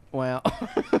 Well,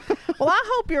 Well, I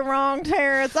hope you're wrong,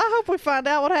 Terrence. I hope we find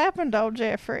out what happened to old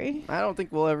Jeffrey. I don't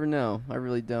think we'll ever know. I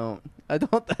really don't. I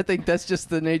think that's just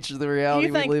the nature of the reality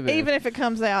You think we live in. even if it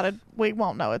comes out, we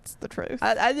won't know it's the truth?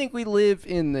 I think we live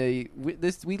in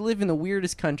we live in the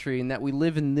weirdest country, in that we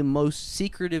live in the most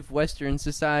secretive Western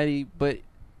society, but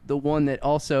the one that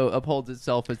also upholds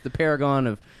itself as the paragon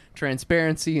of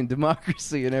transparency and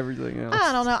democracy and everything else.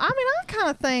 I don't know. I mean, I kind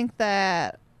of think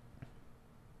that.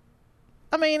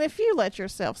 I mean, if you let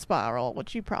yourself spiral,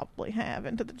 which you probably have,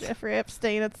 into the Jeffrey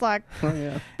Epstein, it's like Oh,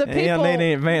 yeah. the You don't people. need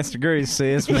any advanced degrees,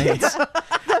 sis. Man, it's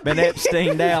been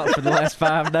Epsteined out for the last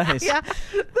 5 days. Yeah,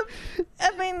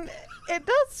 I mean, it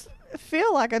does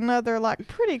feel like another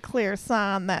pretty clear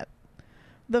sign that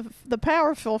the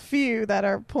powerful few that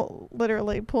are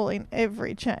literally pulling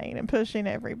every chain and pushing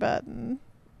every button.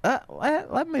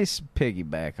 Let me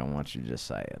piggyback on what you just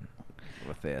said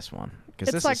with this one, because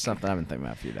It's this like- is something I've been thinking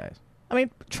about a few days. I mean,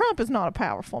 Trump is not a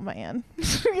powerful man.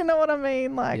 You know what I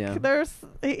mean? Yeah.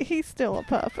 He's still a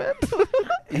puppet.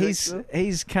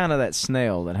 He's kind of that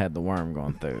snail that had the worm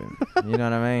going through him. You know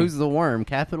what I mean? Who's the worm?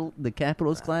 The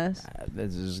capitalist class?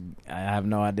 I have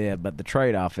no idea, but the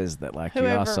trade-off is that you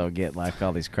Whoever- also get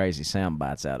all these crazy sound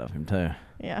bites out of him too.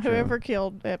 Yeah, whoever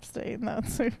killed Epstein,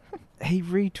 that's who. He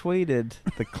retweeted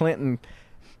the Clinton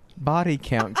body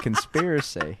count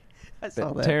conspiracy I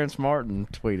saw that Terrence Martin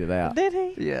tweeted out. Did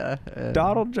he? Yeah.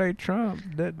 Donald J. Trump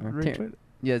did Or retweet.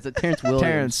 Yeah, it's Terrence Williams.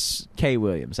 Terrence K.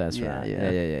 Williams, that's Yeah, right.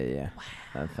 yeah. Yeah.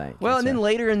 I think. Well, and that's then right.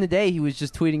 later in the day, he was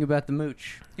just tweeting about the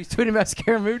mooch. He's tweeting about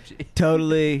Scaramucci.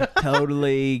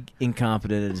 totally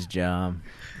incompetent at his job.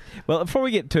 Well, before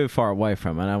we get too far away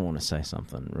from it, I want to say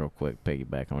something real quick,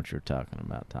 piggyback on what you were talking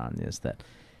about, Tanya, is that,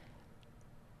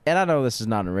 and I know this is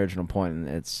not an original point, and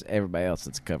it's everybody else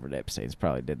that's covered Epstein's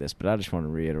probably did this, but I just want to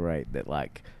reiterate that,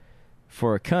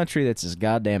 for a country that's as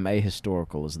goddamn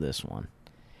ahistorical as this one,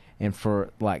 and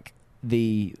for,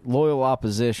 the loyal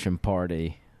opposition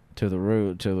party to the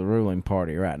ruling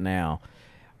party right now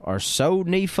are so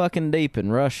knee-fucking-deep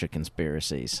in Russia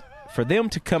conspiracies, for them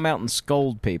to come out and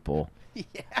scold people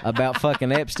about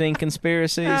fucking Epstein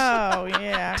conspiracies Oh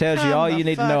yeah. tells you Come all the you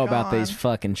need to know fuck about on. these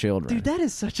fucking children. Dude, that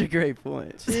is such a great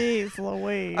point. Jeez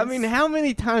Louise. I mean, how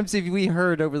many times have we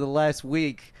heard over the last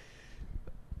week,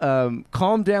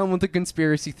 calm down with the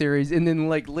conspiracy theories, and then,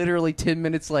 literally 10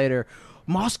 minutes later,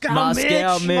 Moscow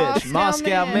Mitch.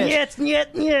 Moscow Mitch.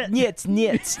 Nits.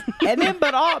 And then,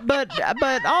 but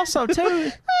also too,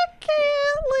 I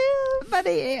can't live. but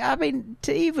I mean,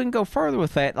 to even go further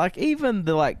with that, even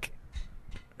the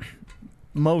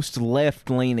most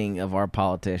left-leaning of our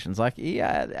politicians,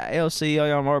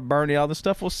 LC, or Bernie, all this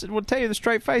stuff will tell you the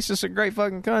straight face, it's a great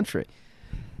fucking country.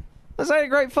 This ain't a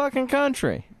great fucking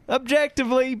country.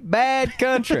 Objectively bad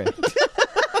country.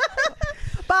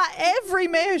 By every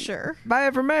measure. By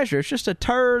every measure, it's just a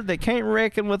turd that can't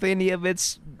reckon with any of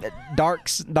its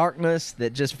darkness.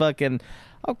 That just fucking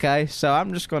okay. So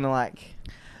I'm just going to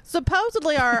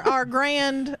Supposedly, our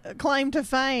grand claim to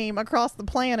fame across the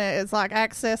planet is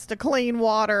access to clean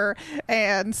water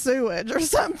and sewage or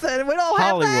something. We don't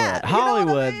have that. You know what I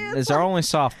Hollywood mean? is our only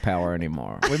soft power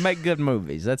anymore. We make good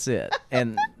movies. That's it,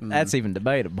 and that's even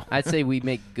debatable. I'd say we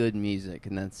make good music,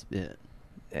 and that's it.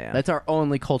 Yeah, That's our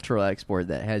only cultural export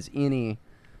that has any,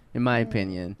 in my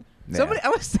opinion. Yeah. I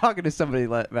was talking to somebody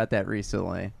about that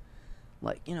recently.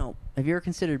 Have you ever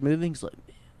considered moving? He's like,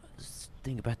 this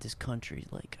thing about this country,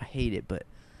 I hate it, but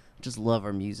I just love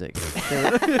our music.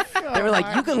 They were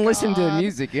like, you can listen to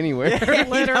music anywhere.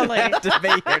 Literally. to be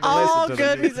here to All listen to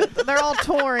good the music. music. They're all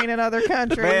touring in other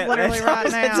countries literally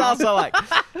right now. It's also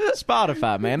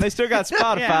Spotify, man. They still got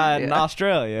Spotify in Yeah.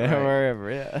 Australia Right. or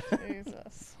wherever. Yeah,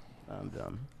 Jesus. I'm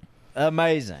done.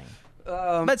 amazing.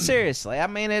 But seriously, I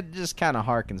mean, it just kind of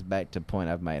harkens back to a point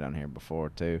I've made on here before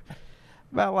too,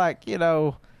 about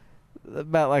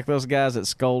those guys that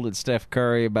scolded Steph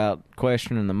Curry about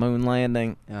questioning the moon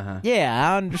landing. Uh-huh.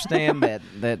 Yeah, I understand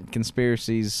that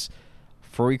conspiracies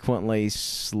frequently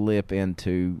slip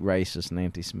into racist and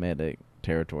anti-Semitic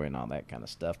territory and all that kind of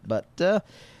stuff. But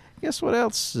guess what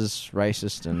else is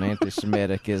racist and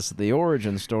anti-Semitic is the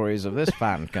origin stories of this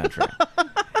fine country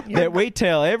that we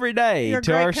tell every day Your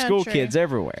to great our school country. kids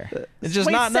everywhere. It's just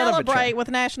We not none of it. celebrate with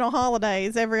national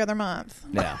holidays every other month.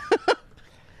 Yeah.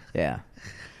 Yeah.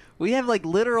 We have like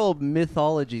literal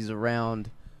mythologies around,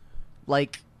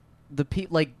 like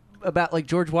like about like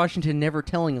George Washington never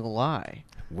telling a lie.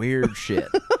 Weird shit.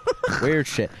 Weird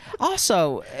shit.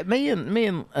 Also, me and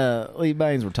Lee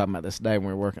Baines were talking about this today when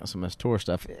we were working on some of this tour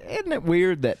stuff. Isn't it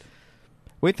weird that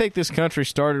we think this country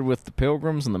started with the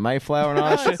Pilgrims and the Mayflower and all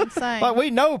that Oh, shit? it's insane. Like,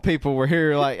 we know people were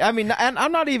here, like, I mean, and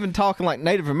I'm not even talking like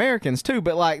Native Americans too,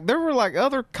 but like there were like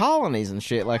other colonies and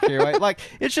shit like here. Like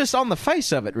it's just on the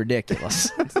face of it ridiculous.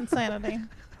 It's insanity.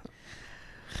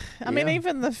 I mean, Yeah.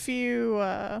 even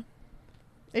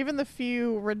the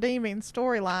few redeeming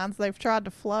storylines they've tried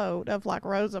to float of like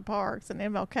Rosa Parks and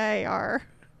MLK are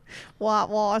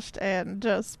whitewashed and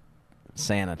just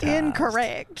Sanitized.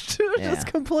 incorrect. Yeah. Just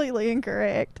completely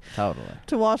incorrect Totally.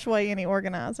 to wash away any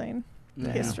organizing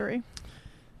Yeah. history.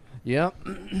 Yep.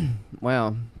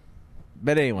 Wow.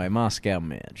 But anyway, Moscow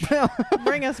Midge.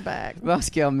 Bring us back.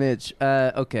 Moscow Mitch.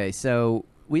 Okay, so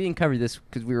we didn't cover this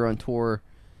because we were on tour,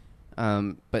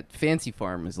 but Fancy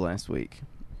Farm was last week.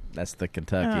 That's the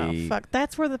Kentucky. Oh, fuck.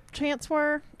 That's where the chants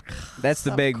were? That's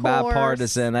the Of big course.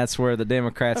 bipartisan. That's where the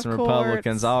Democrats Of and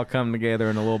Republicans course. all come together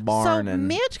in a little barn. So and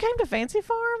Mitch came to Fancy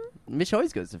Farm? Mitch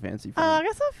always goes to Fancy I Farm.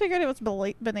 guess I figured it was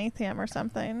beneath him or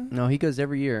something. No, he goes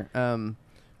every year.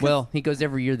 Well, he goes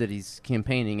every year that he's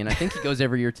campaigning, and I think he goes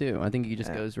every year too. I think he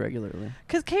just goes regularly.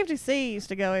 Because KFTC used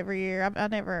to go every year. I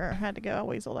never had to go. I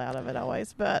weaseled out of it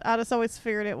always. But I just always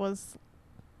figured it was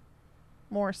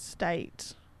more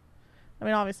state. I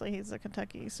mean, obviously he's a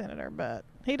Kentucky senator, but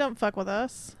he don't fuck with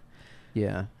us.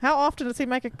 Yeah. How often does he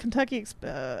make a Kentucky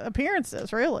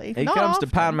appearances, really? he Not comes to often.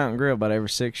 Pine Mountain Grill about every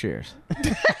 6 years.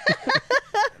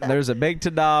 There's a big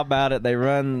ta-da about it. They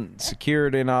run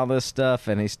security and all this stuff,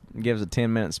 and he gives a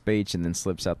 10-minute speech and then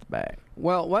slips out the back.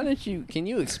 Well, why don't you? Can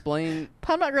you explain?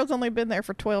 Pine Mountain Grill's only been there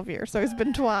for 12 years, so he's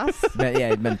been twice. But yeah,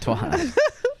 he's been twice.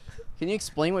 Can you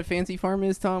explain what Fancy Farm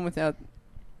is, Tom? Without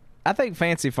I think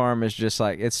Fancy Farm is just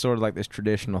like, it's sort of like this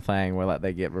traditional thing where like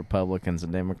they get Republicans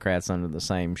and Democrats under the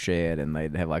same shed, and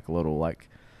they'd have like a little like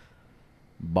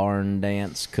barn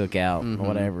dance cookout Mhm.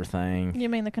 whatever thing. You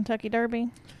mean the Kentucky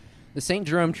Derby? the St.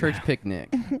 Jerome Church picnic.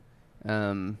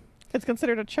 It's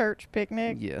considered a church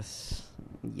picnic. Yes.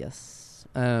 Yes.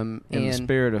 In the And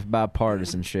spirit of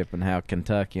bipartisanship and how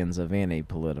Kentuckians of any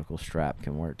political stripe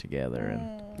can work together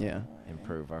and yeah.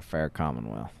 improve our fair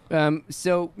commonwealth.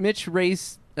 So Mitch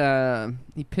raised.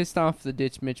 He pissed off the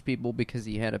Ditch Mitch people because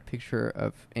he had a picture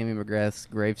of Amy McGrath's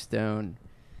gravestone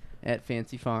at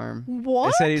Fancy Farm. What?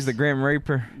 They said he's the Grim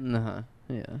Reaper. Uh-huh.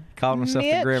 Yeah. Called himself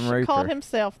Mitch the Grim Reaper. called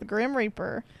himself the Grim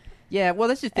Reaper Yeah. Well,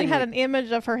 that's the thing. and had like- an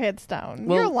image of her headstone.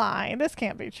 Well- You're lying. This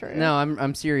can't be true. No,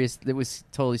 I'm serious. It was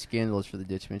totally scandalous for the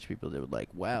Ditch Mitch people. They were like,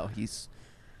 "Wow, he's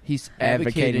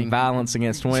advocating violence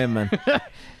against women.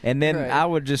 And then Right. I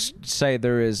would just say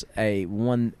there is a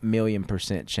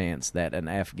 1,000,000% chance that an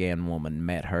Afghan woman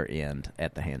met her end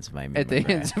at the hands of Amy at the McGrath.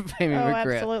 hands of Amy Oh,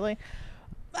 McGrath." absolutely.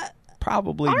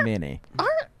 Probably many.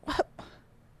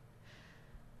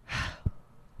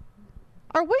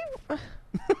 Are we?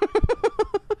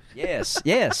 Yes,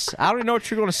 yes. I don't even know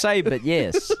what you're going to say, but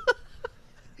yes.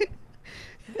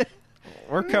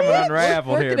 We're coming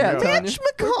unraveled work here. it out, Bill. Tanya. Mitch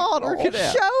Work McConnell it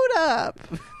out. showed up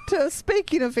to a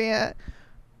speaking event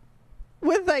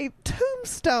with a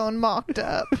tombstone mocked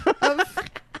up of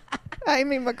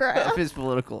Amy Of McGrath. his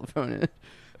political opponent,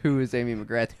 who is Amy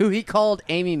McGrath, who he called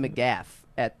Amy McGaff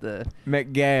at the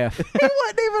McGaff. He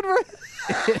wasn't even.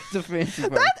 the Fancy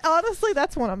Farm. That honestly,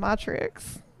 that's one of my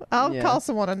tricks. I'll Yeah. call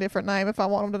someone a different name if I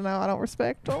want them to know I don't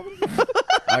respect them.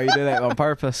 Oh, you do that on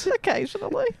purpose?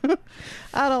 Occasionally,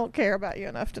 I don't care about you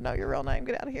enough to know your real name.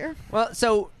 Get out of here. Well,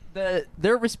 so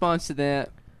their response to that,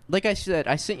 like I said,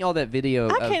 I sent y'all that video.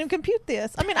 I of- can't even compute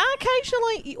this. I mean, I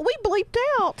occasionally we bleeped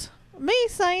out me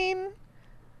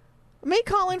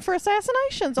calling for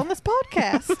assassinations on this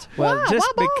podcast. Well, Why? just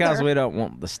Why because bother? we don't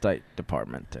want the State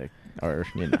Department to, or,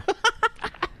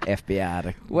 FBI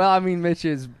to. Well, I mean, Mitch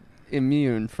is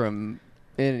immune from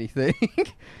anything.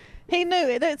 He knew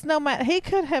it. It's no matter. He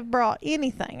could have brought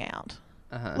anything out.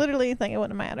 Uh-huh. Literally anything. It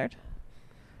wouldn't have mattered.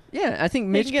 Yeah, I think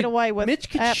Mitch can get could, away with Mitch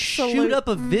could shoot absolute up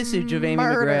a visage of Amy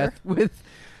murder. McGrath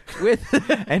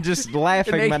with And just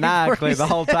laughing Make it maniacally the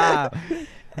whole time.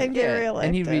 And get reelected.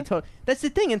 and he'd be told. That's the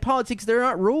thing in politics. There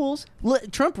aren't rules.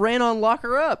 Trump ran on lock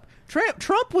her up.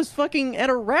 Trump was fucking at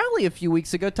a rally a few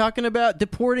weeks ago talking about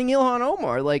deporting Ilhan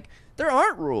Omar. Like, there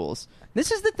aren't rules.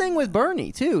 This is the thing with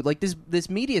Bernie too. Like this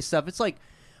media stuff. It's like,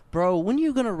 bro, when are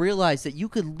you gonna realize that you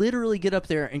could literally get up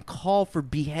there and call for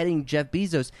beheading Jeff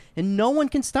Bezos and no one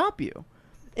can stop you?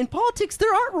 In politics,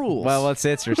 there aren't rules. Well, what's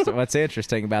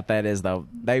interesting about that is though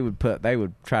they would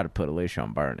try to put a leash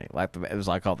on Bernie. Like it was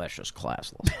like, oh, that's just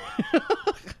classless.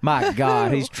 My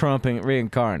God, he's trumping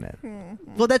reincarnate.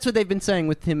 Well, that's what they've been saying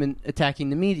with him attacking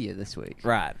the media this week.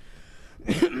 Right.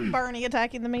 Bernie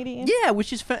attacking the media. Yeah,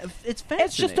 which is it's fascinating.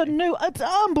 It's just it's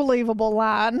unbelievable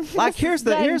line. Like This here's is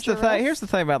the thing. dangerous. Here's the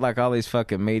thing about like all these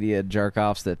fucking media jerk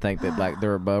offs that think that like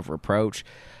they're above reproach.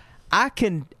 I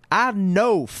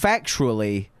know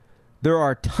factually there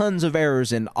are tons of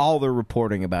errors in all their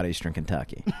reporting about Eastern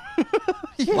Kentucky.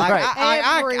 Like Right.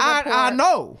 Every I report.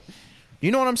 know. You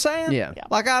know what I'm saying? Yeah.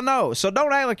 Like I know. So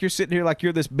don't act like you're sitting here like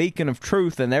you're this beacon of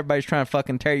truth and everybody's trying to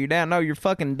fucking tear you down. No, you're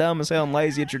fucking dumb as hell and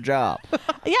lazy at your job.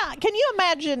 Yeah, can you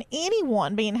imagine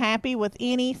anyone being happy with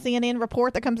any CNN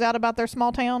report that comes out about their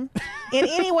small town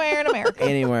anywhere in America?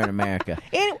 Anywhere in America.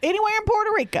 Anywhere in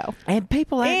Puerto Rico? And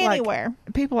people act Anywhere.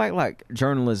 like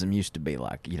journalism used to be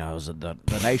like, you know, it was the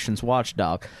nation's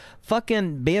watchdog.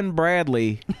 Fucking Ben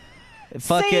Bradley.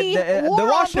 Fucking See, the war on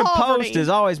Washington poverty. Post has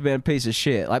always been a piece of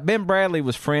shit. Like Ben Bradley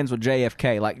was friends with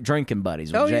JFK, like drinking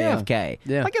buddies with Oh, yeah. JFK.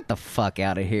 Yeah. Like get the fuck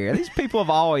out of here. These people have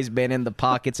always been in the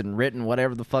pockets and written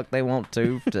whatever the fuck they want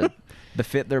to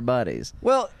befit their buddies.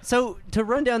 Well, so to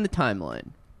run down the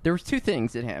timeline, there was two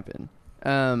things that happened.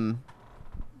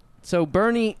 So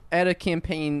Bernie at a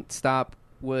campaign stop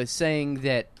was saying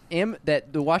that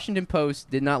that the Washington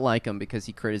Post did not like him because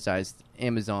he criticized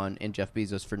Amazon and Jeff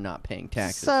Bezos for not paying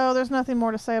taxes. So there's nothing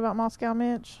more to say about Moscow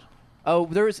Mitch. Oh,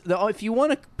 there's if you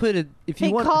want to put it, if you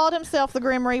He want, called himself the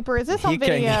Grim Reaper. Is this on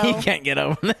video? He can't get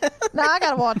over that. No, I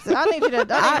gotta watch it. I need you to.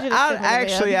 I need you to send me the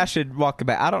Actually, video. I should walk it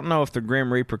back. I don't know if the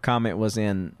Grim Reaper comment was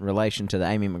in relation to the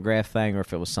Amy McGrath thing or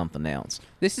if it was something else.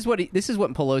 this is what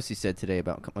Pelosi said today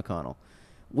about McConnell.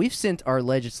 We've sent our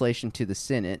legislation to the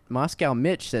Senate. Moscow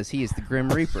Mitch says he is the Grim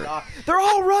Reaper. They're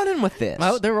all running with this.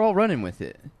 Oh, they're all running with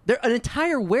it. An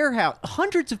entire warehouse,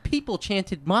 hundreds of people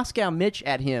chanted Moscow Mitch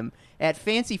at him at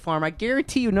Fancy Farm. I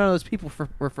guarantee you none of those people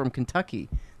were from Kentucky.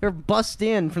 They're bussed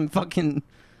in from fucking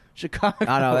Chicago.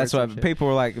 I know, that's or why some shit. people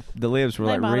were like, the libs were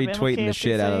They like might have been with retweeting the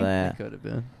shit out of KFC. that. Could have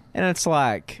been. And it's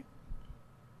like,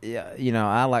 yeah, you know,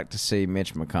 I like to see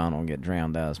Mitch McConnell get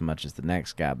drowned out as much as the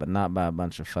next guy, but not by a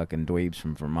bunch of fucking dweebs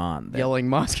from Vermont. that- Yelling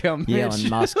Moscow Mitch. Yelling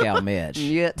Moscow Mitch.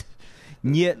 Yet.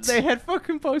 Nyet. They had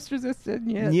fucking posters that said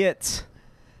yet. Nyet.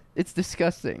 It's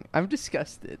disgusting. I'm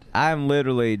disgusted. I'm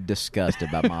literally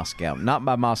disgusted by Moscow. Not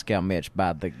by Moscow Mitch,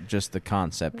 by just the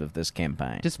concept of this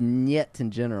campaign. Just nyet in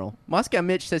general. Moscow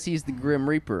Mitch says he's the Grim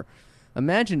Reaper.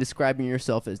 Imagine describing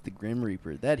yourself as the Grim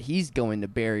Reaper. That he's going to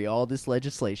bury all this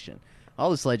legislation.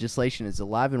 All this legislation is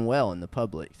alive and well in the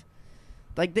public.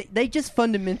 Like they just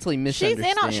fundamentally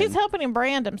misunderstand. She's helping him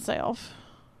brand himself.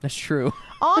 That's true.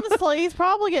 Honestly, he's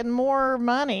probably getting more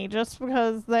money just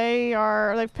because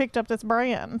they've picked up this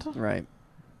brand. Right.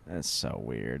 That's so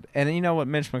weird. And you know what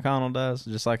Mitch McConnell does?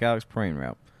 Just like Alex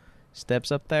Greenwell.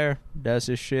 Steps up there, does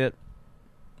his shit,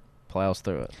 plows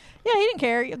through it. Yeah, he didn't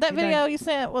care. That He video didn't. you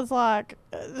sent was like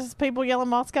just people yelling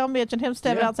Moscow Mitch and him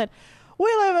stepping Yeah. out and said, "We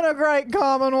live in a great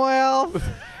Commonwealth."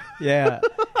 Yeah.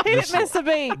 He didn't miss a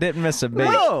beat. Didn't miss a beat.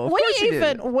 No, of course he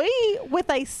didn't. we with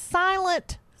a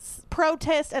silent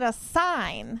protest and a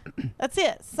sign. That's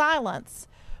it, silence.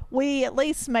 We at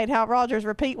least made Hal Rogers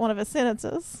repeat one of his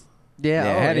sentences. Yeah.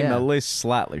 Yeah, oh, had him yeah. at least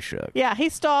slightly shook. Yeah, he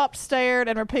stopped, stared,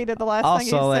 and repeated the last thing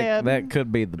he Also, said. that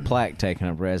could be the plaque taking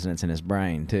up residence in his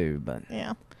brain, too. But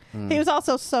Yeah. He was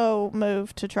also so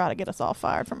moved to try to get us all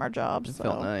fired from our jobs. It So.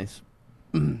 felt nice.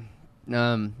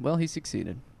 Well, he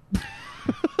succeeded.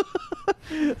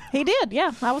 He did,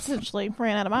 yeah. I was essentially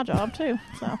ran out of my job too.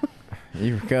 So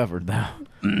you recovered, though.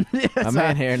 Yes, I'm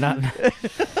in here, not the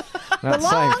saying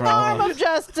long for all arm of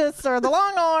justice, or the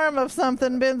long arm of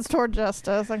something bends toward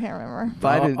justice. I can't remember.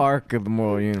 Biden- arc of the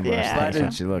moral universe. Yeah. That's Biden-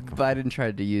 what you look for. Biden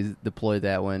tried to deploy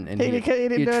that one, and He didn't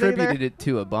do it attributed either. it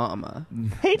to Obama.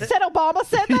 He said Obama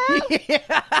said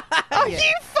that. Are you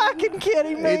fucking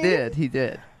kidding me? He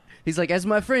did. He's like, as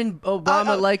my friend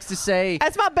Obama likes to say.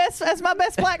 As my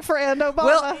best black friend, Obama.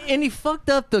 Well, and he fucked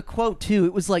up the quote too.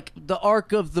 It was like the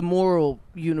arc of the moral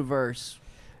universe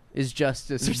is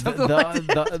justice or something like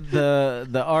that.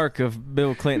 The arc of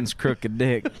Bill Clinton's crooked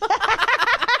dick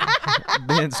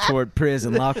bends toward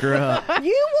prison. Lock her up.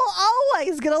 you will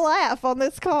always get a laugh on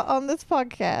this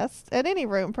podcast at any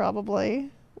room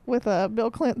probably with a Bill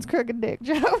Clinton's crooked dick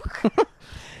joke.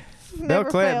 Bill Never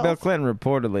Clinton fails.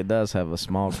 reportedly does have a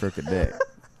small crooked dick.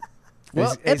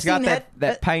 Well, he's got Epstein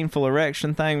that painful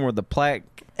erection thing where the plaque.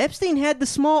 Epstein had the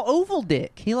small oval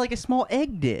dick. He like a small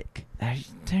egg dick.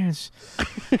 Terrence,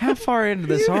 how far into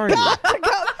this are you?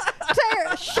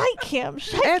 Sarah, shake him.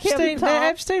 Shake him, Tom.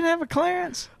 Epstein have a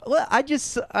clearance? Well, I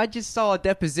just saw a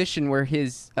deposition where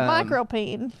his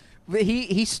Micropene.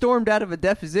 he stormed out of a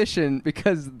deposition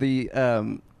because the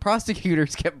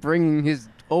prosecutors kept bringing his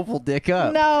oval dick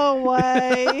up. No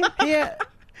way. Yeah.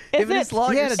 Is If it is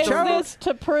long, he had a is choke. this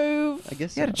to prove? I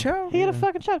guess He had a so. choke. He had a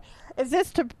fucking choke. Is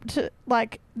this to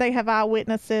like they have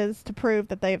eyewitnesses to prove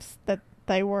that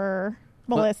they were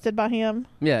molested by him?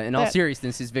 Yeah, in all That-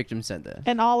 seriousness, his victim said that.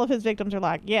 And all of his victims are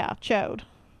like, yeah, chode.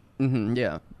 Mm-hmm,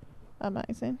 yeah.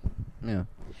 Amazing. Yeah.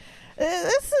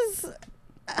 This is.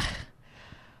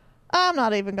 I'm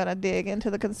not even going to dig into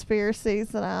the conspiracies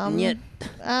that I'm. Nyet.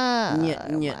 Oh, Nyet,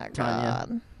 my Tanya.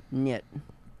 God. Nyet.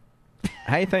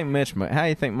 How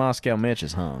you think Moscow Mitch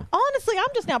is hung? Honestly,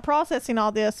 I'm just now processing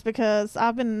all this because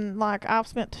I've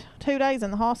spent 2 days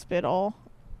in the hospital,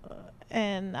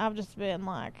 and I've just been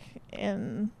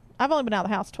I've only been out of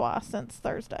the house twice since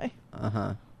Thursday.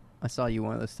 Uh-huh. I saw you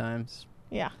one of those times.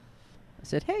 Yeah. I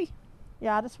said, hey.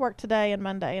 Yeah, I just worked today and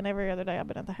Monday, and every other day I've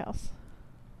been at the house.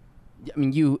 I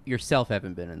mean, you yourself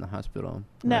haven't been in the hospital.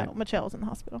 No, right? Michelle's in the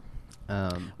hospital,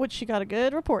 Um, which she got a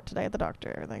good report today at the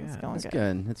doctor. Everything's Yeah, going that's good.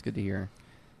 good. That's good to hear.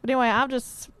 But anyway, I've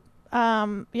just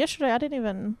yesterday I didn't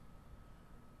even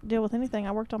deal with anything.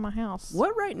 I worked on my house.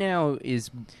 What right now is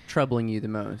troubling you the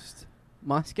most?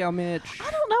 Moscow Mitch?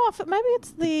 I don't know if maybe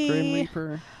it's The Grim the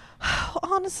Reaper?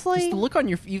 honestly. Just the look on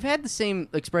you've had the same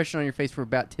expression on your face for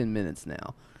about 10 minutes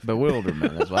now.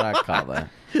 Bewilderment is what I call that.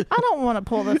 I don't want to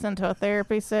pull this into a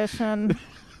therapy session,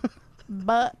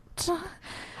 but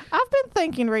I've been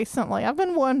thinking recently. I've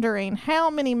been wondering how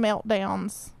many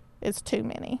meltdowns is too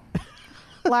many.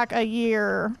 Like a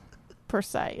year per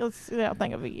se. Let's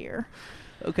think of a year.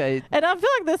 Okay. And I feel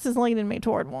like this is leading me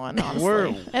toward one, honestly.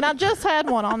 We're- And I just had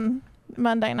one on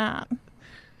Monday night.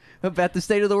 About the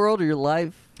state of the world or your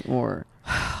life? Or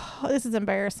This is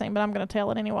embarrassing, but I'm going to tell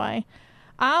it anyway.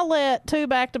 I let 2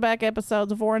 back-to-back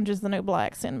episodes of Orange is the New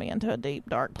Black send me into a deep,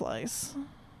 dark place.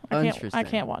 I Interesting.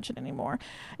 can't watch it anymore.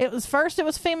 It was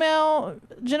female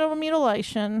genital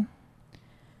mutilation,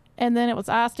 and then it was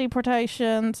ICE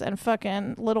deportations and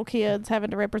fucking little kids having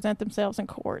to represent themselves in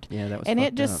court. yeah, that was And it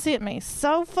fucked just up. sent me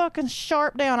so fucking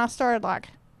sharp down. I started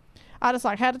I just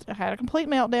had a complete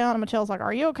meltdown, and Michelle's like,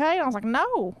 "Are you okay?" And I was like,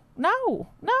 "No, no,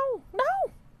 no,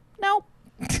 no, no."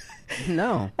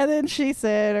 No. And then she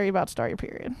said, "Are you about to start your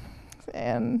period?"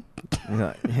 And He's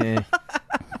like, "Eh."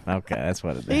 Okay, that's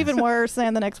what it is. even worse,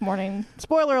 and the next morning,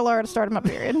 spoiler alert, I started my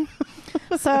period.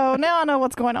 So now I know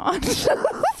what's going on.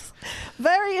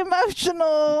 Very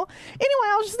emotional. Anyway,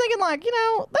 I was just thinking,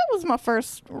 that was my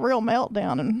first real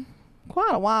meltdown in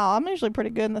quite a while. I'm usually pretty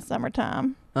good in the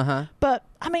summertime. Uh-huh. But,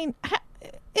 I mean,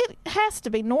 it has to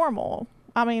be normal.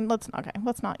 I mean, let's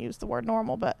not use the word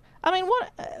normal, but, I mean,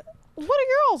 what are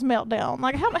your all's meltdown?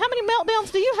 Like, how many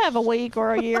meltdowns do you have a week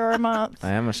or a year or a month?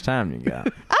 How much time you got?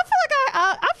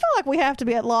 I feel like we have to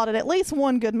be allotted at least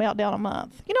one good meltdown a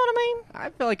month. You know what I mean? I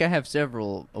feel like I have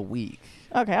several a week.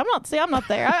 Okay, I'm not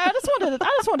there. I just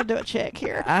wanted to do a check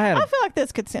here. I feel like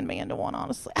this could send me into one,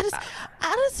 honestly. I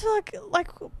just feel like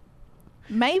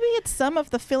maybe it's some of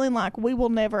the feeling like we will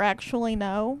never actually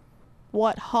know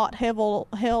what hot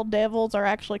hell devils are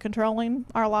actually controlling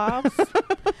our lives.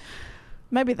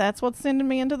 Maybe that's what's sending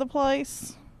me into the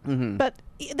place. Mm-hmm. But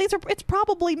it's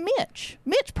probably Mitch.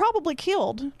 Mitch probably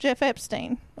killed Jeff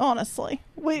Epstein. Honestly,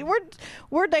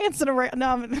 we're dancing around.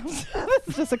 No, this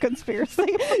is just a conspiracy.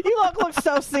 You look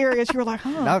so serious. You're like,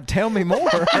 huh? Now tell me more.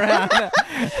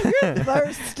 You're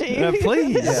thirsty.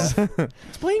 Please.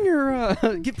 Explain your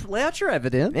lay out your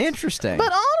evidence. Interesting.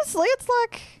 But honestly, it's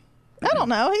like I don't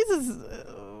know.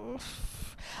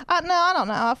 I don't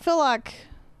know. I feel like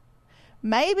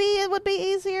maybe it would be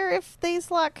easier if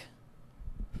these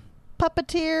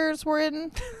puppeteers were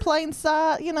in plain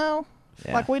sight, Yeah.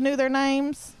 like we knew their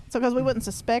names, so because we wouldn't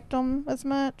suspect them as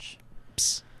much.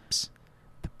 Psst, psst.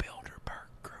 The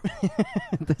Bilderberg Group.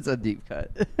 That's a deep cut.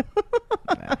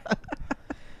 Nah,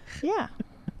 Yeah,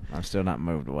 I'm still not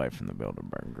moved away from the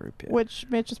Bilderberg Group yet. which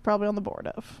Mitch is probably on the board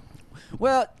of.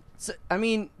 Well, so, I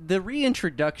mean, the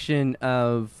reintroduction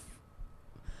of...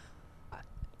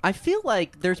 I feel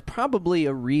like there's probably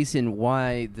a reason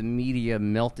why the media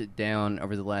melted down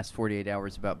over the last 48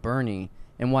 hours about Bernie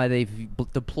and why they've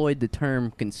deployed the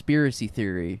term conspiracy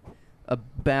theory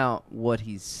about what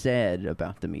he's said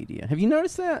about the media. Have you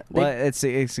noticed that? Well, it's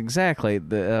exactly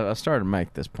the. I started to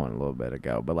make this point a little bit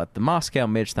ago, but like the Moscow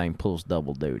Mitch thing pulls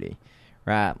double duty,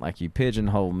 right? Like you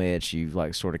pigeonhole Mitch, you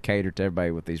sort of cater to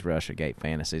everybody with these RussiaGate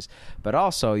fantasies, but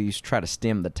also you try to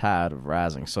stem the tide of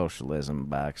rising socialism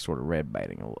by sort of red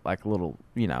baiting, like a little,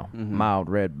 mild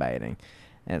red baiting,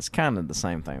 and it's kind of the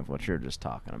same thing with what you're just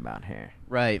talking about here.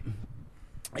 Right.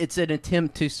 It's an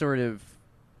attempt to sort of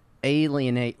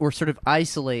alienate or sort of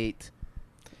isolate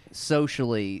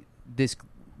socially this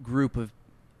group of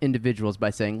individuals by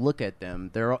saying, "Look at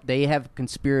them. They have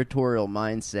conspiratorial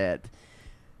mindset,"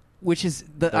 which is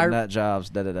the nut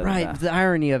jobs. right. The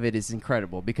irony of it is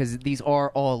incredible because these are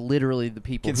all literally the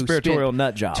people Conspiratorial who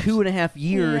nut jobs. 2.5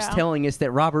 years Yeah. telling us that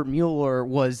Robert Mueller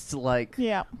was like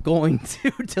Yeah. going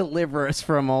to deliver us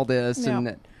from all this, Yeah.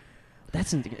 and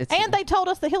it's And they told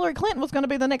us that Hillary Clinton was going to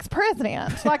be the next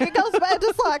president. Like, it goes back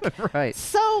just like right.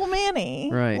 so many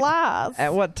Right. lies.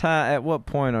 At what time? At what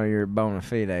point are your bona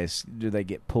fides do they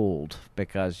get pulled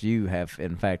because you have,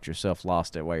 in fact, yourself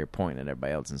lost it while you're pointing at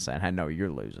everybody else and saying, "I know you're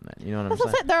losing it." You know what That's I'm what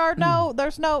I saying? said.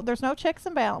 There are there's no checks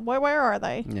and balance. Where are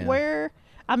they? Yeah. Where?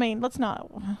 I mean, let's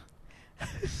not.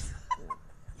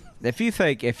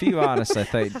 If you honestly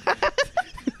think.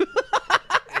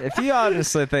 If you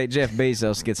honestly think Jeff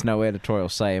Bezos gets no editorial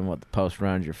say in what the Post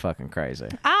runs, you're fucking crazy.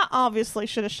 I obviously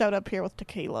should have showed up here with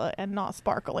tequila and not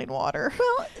sparkling water.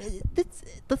 Well,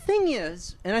 the thing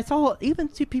is, and I saw even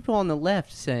two people on the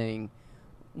left saying,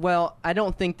 "Well, I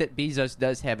don't think that Bezos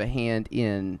does have a hand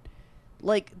in."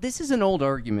 Like, this is an old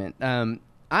argument.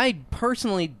 I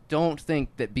personally don't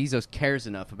think that Bezos cares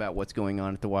enough about what's going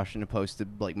on at the Washington Post to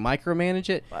like micromanage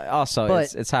it. Also,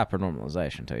 But- it's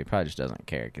hypernormalization too. He probably just doesn't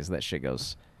care because that shit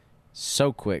goes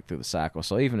so quick through the cycle.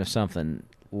 So even if something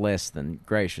less than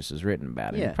gracious is written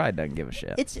about it, Yeah. he probably doesn't give a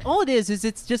shit. It's all it is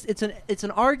it's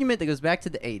an argument that goes back to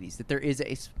the 80s that there is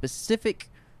a specific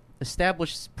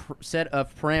established set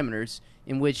of parameters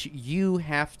in which you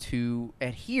have to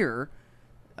adhere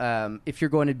if you're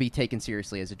going to be taken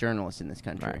seriously as a journalist in this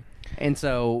country. Right. And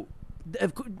so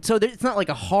it's not like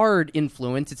a hard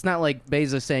influence. It's not like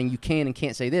Bezos saying you can and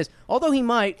can't say this, although he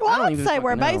might. Well, I I don't would even say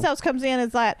where fucking know. Bezos comes in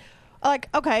is that, like,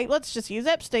 okay, let's just use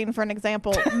Epstein for an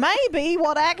example. Maybe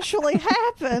what actually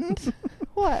happened.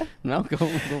 What? No, go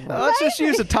Let's just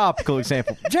use a topical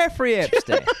example. Jeffrey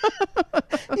Epstein.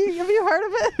 Have you heard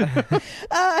of it?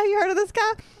 Have you heard of this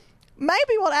guy?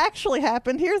 Maybe what actually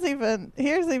happened, here's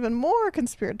even more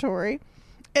conspiratory,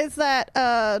 is that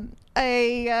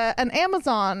an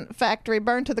Amazon factory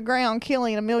burned to the ground,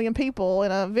 killing 1 million people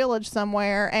in a village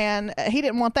somewhere, and he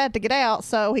didn't want that to get out,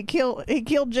 so he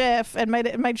killed Jeff and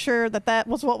made sure that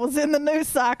was what was in the news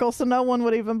cycle, so no one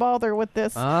would even bother with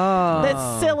this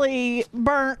silly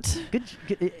burnt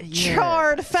yeah.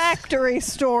 charred factory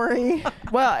story.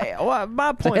 Well,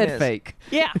 my It's a point head is, fake.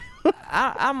 Yeah.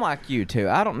 I'm like you too.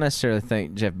 I don't necessarily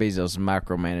think Jeff Bezos is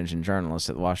micromanaging journalists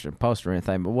at the Washington Post or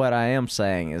anything, but what I am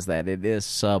saying is that it is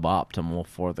suboptimal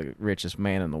for the richest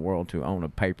man in the world to own a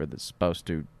paper that's supposed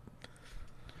to.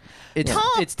 Its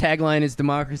tagline is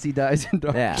 "Democracy dies in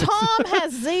darkness." Yeah. Tom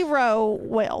has zero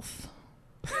wealth.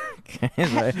 Look at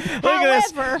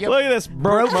this! However- Look at this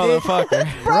broke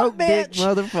motherfucker. Broke dick bitch.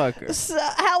 motherfucker. So,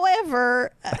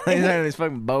 however, He's wearing these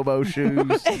fucking Bobo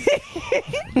shoes,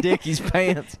 Dickies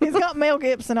pants. he's got Mel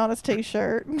Gibson on his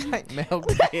T-shirt. Mel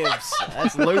Gibbs.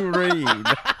 That's Lou Reed.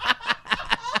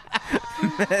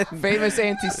 Famous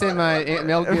anti-Semite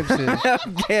Mel Gibson Mel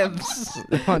Gibbs.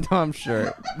 on Tom's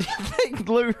shirt. Do you think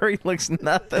Lou Reed looks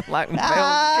nothing like Mel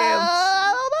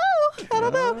I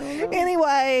don't know.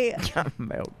 Anyway, Gibbs?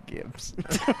 Mel Gibbs.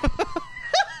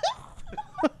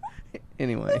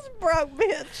 Anyway, this broke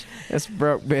bitch. This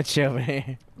broke bitch over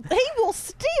here.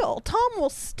 Tom will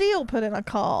still put in a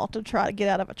call to try to get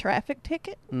out of a traffic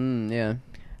ticket. yeah.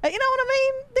 You know what I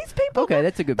mean? These people. Okay,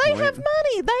 that's a good They point. have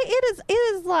money.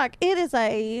 It is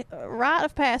a rite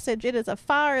of passage. It is a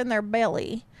fire in their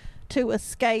belly to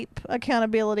escape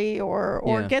accountability or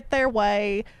Yeah. get their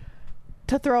way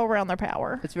to throw around their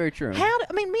power. That's very true. Me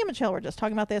and Michelle were just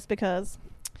talking about this because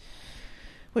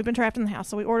we've been trapped in the house,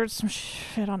 so we ordered some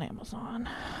shit on Amazon.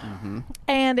 Mm-hmm.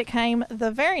 And it came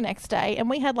the very next day, and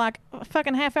we had like a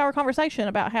fucking half-hour conversation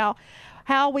about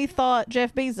how we thought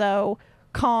Jeff Bezos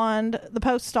conned the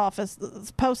post office,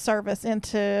 the post service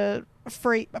into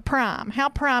free Prime. How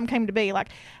Prime came to be. Like,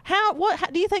 how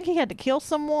do you think he had to kill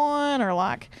someone, or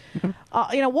like,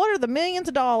 what are the millions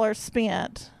of dollars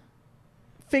spent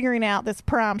figuring out this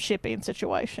Prime shipping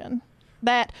situation?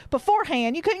 That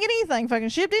beforehand you couldn't get anything fucking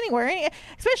shipped anywhere,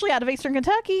 especially out of Eastern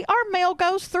Kentucky. Our mail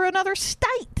goes through another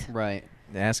state. Right.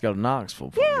 Yeah, let's go to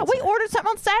Knoxville. Yeah, we ordered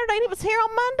something on Saturday and it was here on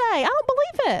Monday. I don't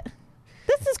believe it.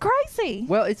 This is crazy.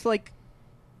 Well, it's like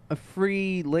a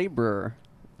free labor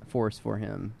force for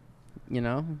him. You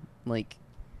know, like,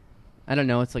 I don't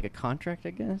know. It's like a contract,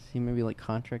 I guess. He maybe like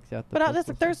contracts out the. But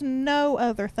postal there's no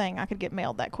other thing I could get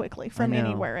mailed that quickly from know.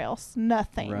 anywhere else.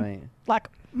 Nothing. Right. Like,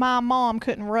 my mom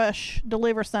couldn't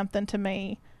deliver something to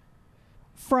me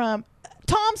from...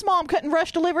 Tom's mom couldn't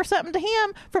deliver something to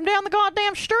him from down the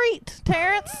goddamn street,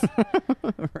 Terrence.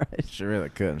 Right. She really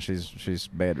couldn't. She's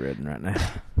bedridden right now.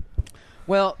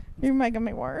 Well, You're making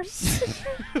me worse.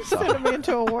 Sending me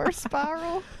into a worse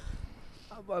spiral.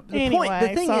 the Anyway, point, the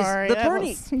thing sorry. is, the that Bernie,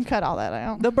 was- you can cut all that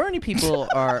out. the Bernie people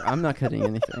are. I'm not cutting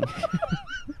anything.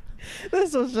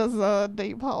 This was just a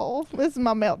deep hole. This is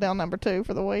my meltdown number 2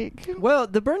 for the week. Well,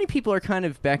 the Bernie people are kind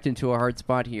of backed into a hard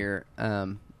spot here.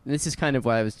 This is kind of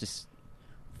why I was just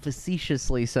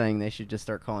facetiously saying they should just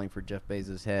start calling for Jeff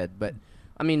Bezos' head. But,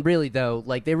 I mean, really, though,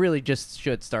 like, they really just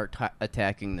should start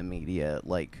attacking the media,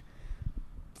 like,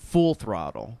 full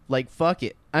throttle. Like, fuck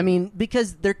it. I mean,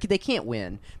 because they can't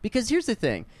win. Because here's the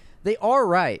thing. They are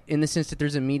right in the sense that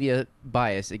there's a media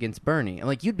bias against Bernie. And,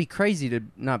 like, you'd be crazy to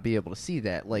not be able to see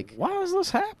that. Like, Why is this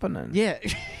happening? yeah.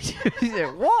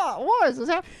 What is this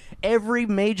happening? Every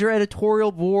major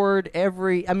editorial board,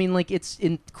 I mean, like, it's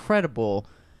incredible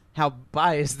how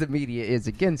biased the media is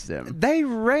against them. They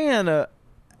ran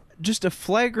just a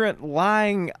flagrant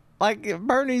lying. Like,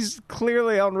 Bernie's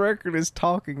clearly on record as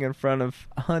talking in front of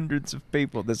hundreds of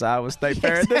people at this Iowa State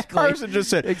fair. And this Exactly. person just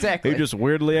said, Exactly. he just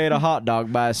weirdly ate a hot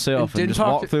dog by himself And and didn't just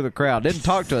talk walked to- through the crowd. Didn't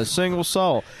talk to a single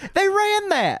soul. They ran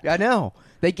that. I know.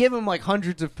 They give him, like,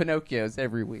 hundreds of Pinocchios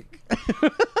every week.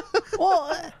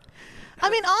 Well, I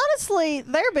mean, honestly,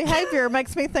 their behavior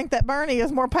makes me think that Bernie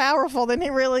is more powerful than he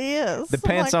really is.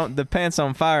 The pants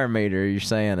on fire meter you're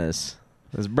saying is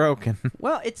broken.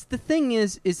 Well, it's the thing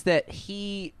is that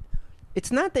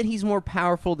it's not that he's more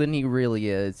powerful than he really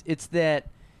is. It's that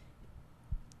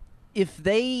if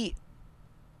they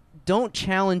don't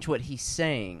challenge what he's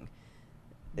saying,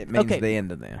 It means Okay. the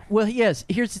end of them. well, yes,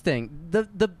 here's the thing.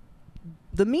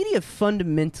 The media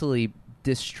fundamentally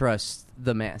distrusts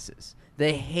the masses.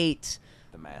 They hate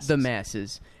the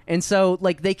masses. And so,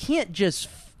 like, they can't just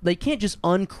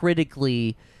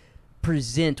uncritically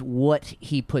present what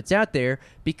he puts out there,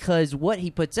 because what he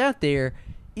puts out there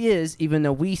is, even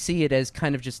though we see it as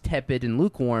kind of just tepid and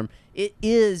lukewarm, it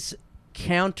is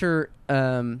counter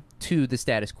to the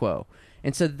status quo.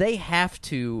 And so they have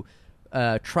to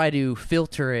try to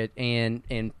filter it and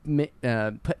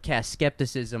cast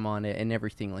skepticism on it and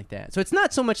everything like that. So it's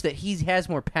not so much that he has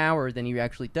more power than he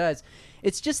actually does.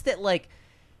 It's just that, like,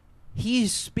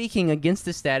 he's speaking against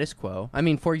the status quo. I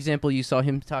mean, for example, you saw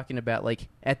him talking about, like,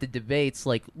 at the debates,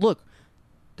 like, look,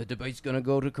 the debate's going to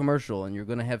go to commercial and you're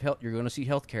going to have you're going to see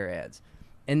healthcare ads.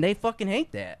 And they fucking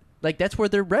hate that. Like, that's where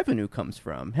their revenue comes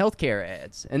from, healthcare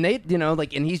ads. And they, you know,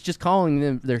 like, and he's just calling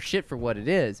them their shit for what it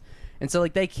is. And so,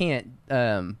 like, they can't,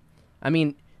 I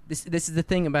mean, this is the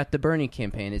thing about the Bernie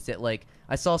campaign, is that, like,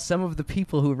 I saw some of the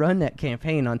people who run that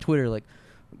campaign on Twitter, like,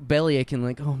 bellyaching,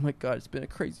 like, oh my God, it's been a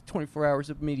crazy 24 hours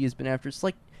of media's been after. It's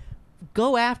like,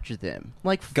 go after them.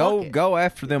 Like, fuck it. Go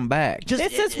after them back. Just-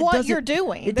 This is it what doesn't- you're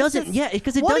doing. It This doesn't, is- yeah,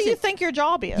 because it What doesn't. do you think your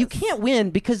job is? You can't win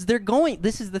because they're going.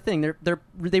 This is the thing.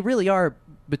 They really are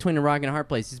between a rock and a hard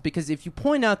place. Is because if you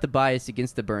point out the bias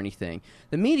against the Bernie thing,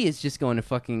 the media is just going to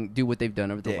fucking do what they've done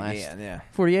over the last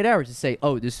 48 hours to say,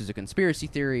 oh, this is a conspiracy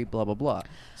theory, blah blah blah.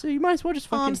 So you might as well just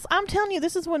fucking. I'm telling you,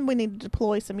 this is when we need to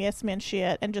deploy some yes men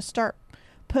shit and just start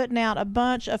putting out a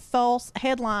bunch of false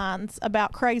headlines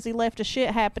about crazy leftist shit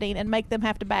happening and make them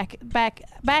have to back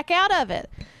out of it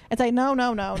and say no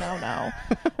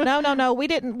we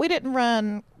didn't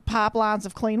run pipelines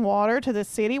of clean water to this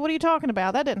city. What are you talking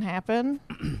about? That didn't happen.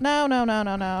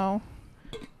 No.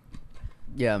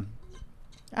 Yeah.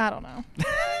 I don't know.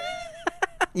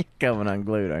 You're coming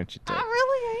unglued, aren't you, Ted? I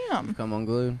really am. Come on,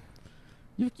 glued.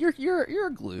 You're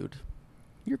glued.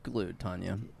 You're glued,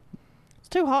 Tanya. It's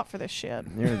too hot for this shit.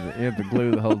 You're the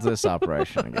glue that holds this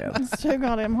operation together. It's too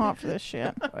goddamn hot for this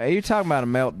shit. You're talking about a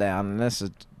meltdown, and this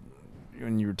is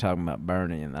when you were talking about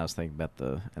Bernie, and I was thinking about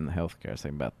the healthcare. I was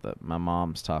thinking about my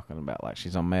mom's talking about, like,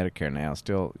 she's on Medicare now,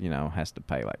 still, you know, has to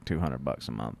pay like $200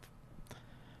 a month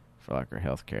for like her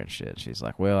healthcare and shit. She's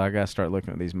like, well, I gotta start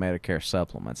looking at these Medicare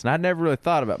supplements, and I'd never really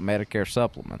thought about Medicare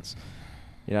supplements.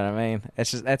 You know what I mean?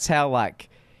 That's how, like,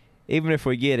 even if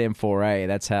we get M4A,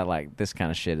 that's how, like, this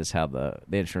kind of shit is how the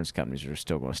insurance companies are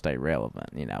still going to stay relevant.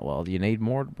 You know, well, you need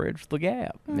more to bridge the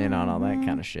gap, you know, and all that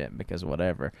kind of shit because of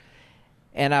whatever.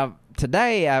 And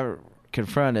today I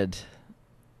confronted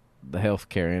the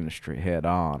healthcare industry head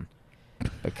on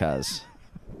because,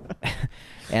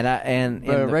 and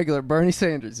regular Bernie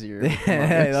Sanders here.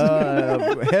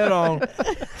 head on.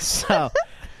 So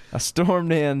I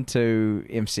stormed into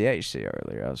MCHC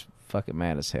earlier. I was fucking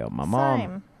mad as hell. My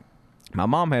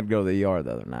mom had to go to the ER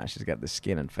the other night. She's got this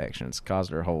skin infection. It's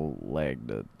caused her whole leg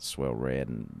to swell red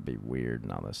and be weird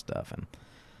and all this stuff. And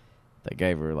they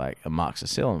gave her, like,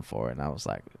 amoxicillin for it. And I was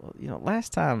like, well, you know,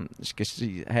 last time, because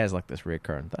she has, like, this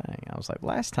recurring thing. I was like,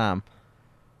 last time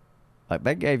like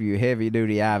they gave you heavy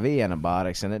duty IV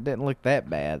antibiotics and it didn't look that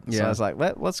bad. So Yeah. I was like,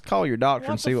 let's call your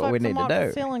doctor and see what we need to do.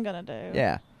 Amoxicillin gonna do?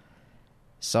 Yeah.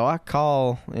 So I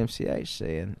call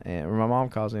MCHC and my mom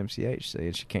calls MCHC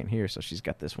and she can't hear, so she's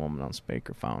got this woman on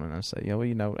speakerphone and I say,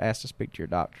 ask to speak to your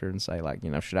doctor and say like,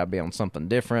 should I be on something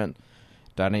different?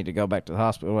 Do I need to go back to the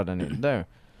hospital? What do I need to do?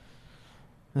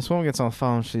 This woman gets on the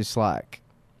phone. She's like,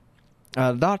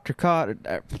 Dr. Cotter,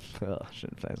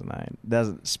 shouldn't say his name,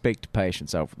 doesn't speak to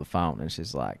patients over the phone. And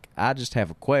she's like, I just have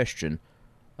a question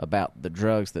about the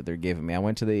drugs that they're giving me. I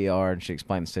went to the ER and she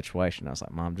explained the situation. I was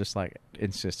like, Mom, just like,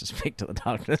 insist to speak to the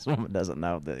doctor. This woman doesn't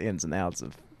know the ins and outs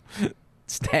of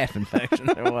staph infection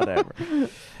or whatever.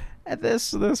 And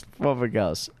this woman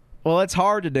goes, well, it's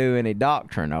hard to do any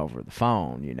doctoring over the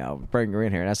phone, bring her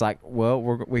in here. And I was like, well,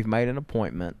 we've made an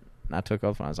appointment. And I took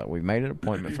off and I was like, we've made an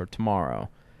appointment for tomorrow.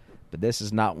 But this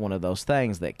is not one of those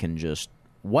things that can just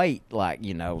wait,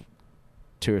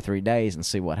 2 or 3 days and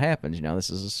see what happens. This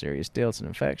is a serious deal. It's an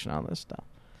infection, all this stuff.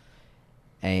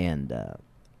 And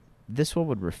this one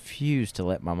would refuse to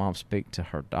let my mom speak to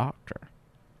her doctor.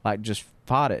 Like, just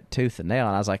fought it tooth and nail.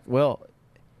 And I was like, well,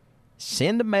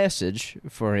 send a message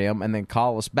for him and then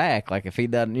call us back. Like, if he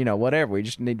doesn't, whatever. We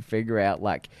just need to figure out,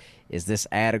 like, is this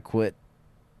adequate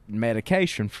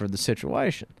medication for the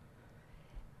situation?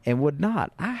 And would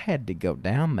not. I had to go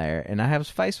down there, and I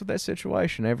was faced with that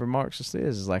situation. Every Marxist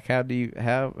is like, how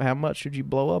much should you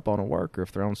blow up on a worker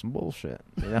if they're on some bullshit?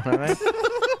 You know what I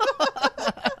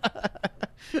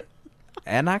mean?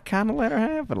 And I kind of let her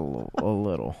have it a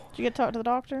little. Did you get to talk to the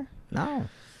doctor? No,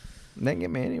 didn't get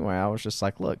me anywhere. I was just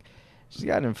like, look, she's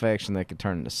got an infection that could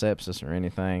turn into sepsis or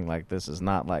anything. Like, this is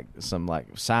not like some like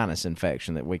sinus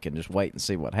infection that we can just wait and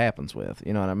see what happens with.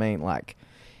 You know what I mean? Like,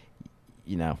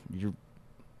 you're.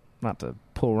 Not to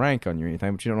pull rank on you or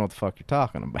anything, but you don't know what the fuck you're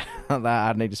talking about.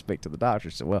 I need to speak to the doctor.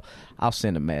 So, well, I'll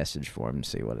send a message for him and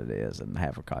see what it is and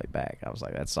have her call you back. I was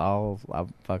like, that's all I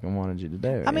fucking wanted you to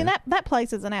do. I mean, that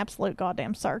place is an absolute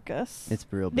goddamn circus. It's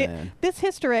real bad. This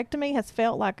hysterectomy has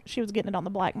felt like she was getting it on the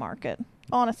black market.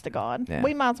 Honest to God. Yeah.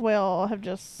 We might as well have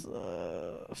just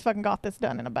fucking got this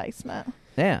done in a basement.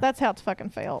 Yeah. That's how it's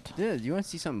fucking felt. Dude, you want to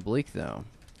see something bleak, though?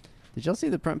 Did y'all see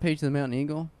the front page of the Mountain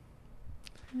Eagle?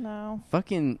 No.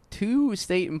 Fucking 2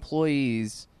 state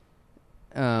employees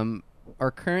are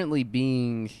currently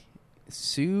being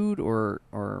sued or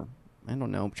I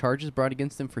don't know, charges brought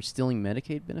against them for stealing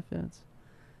Medicaid benefits.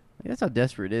 Like, that's how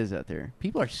desperate it is out there.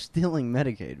 People are stealing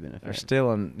Medicaid benefits. They're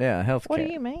stealing, health care. What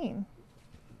do you mean?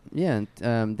 Yeah,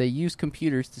 they use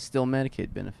computers to steal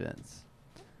Medicaid benefits.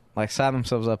 Like, sign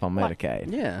themselves up on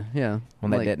Medicaid. Yeah.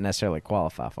 When they didn't necessarily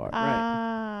qualify for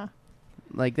it.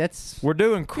 Like, that's... We're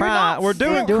doing crime. We're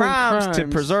doing crimes to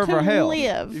preserve our health.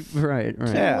 Live. Right.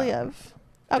 To Yeah. live.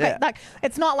 Okay, Yeah. like,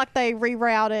 it's not like they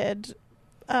rerouted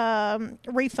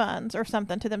refunds or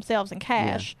something to themselves in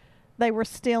cash. Yeah. They were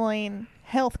stealing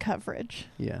health coverage.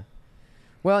 Yeah.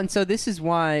 Well, and so this is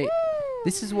why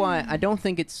I don't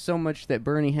think it's so much that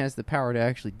Bernie has the power to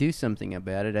actually do something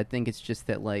about it. I think it's just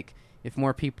that, like, if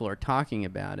more people are talking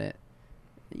about it,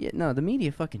 the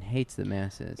media fucking hates the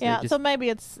masses. Yeah, so maybe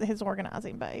it's his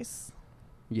organizing base.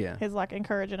 Yeah. His, like,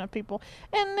 encouraging of people.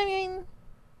 And, I mean,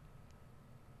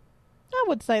 I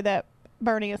would say that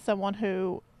Bernie is someone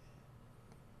who,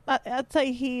 I'd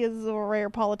say he is a rare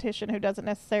politician who doesn't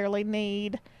necessarily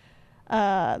need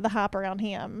the hype around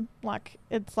him. Like,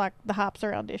 it's like the hype's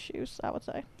around issues, I would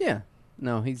say. Yeah.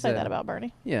 No, he's... Say that about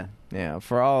Bernie. Yeah. Yeah,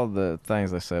 for all the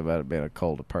things they say about it being a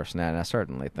cult of personality, I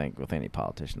certainly think with any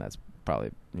politician that's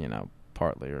probably,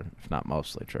 partly or if not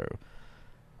mostly true.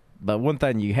 But one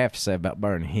thing you have to say about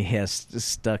Bernie, he has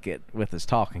stuck it with his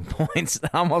talking points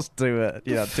almost to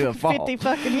a fault. 50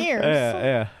 fucking years.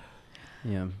 Yeah.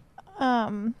 Yeah.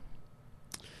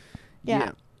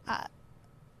 Yeah.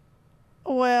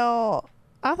 Well,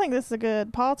 I think this is a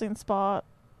good pausing spot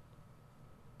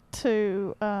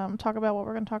to talk about what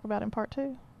we're going to talk about in part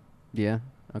 2. Yeah.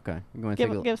 Okay. You want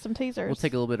to Give some teasers. We'll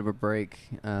take a little bit of a break.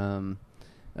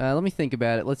 Let me think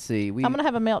about it. Let's see. I'm going to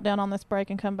have a meltdown on this break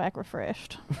and come back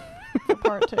refreshed for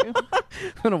part 2. I'm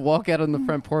going to walk out on the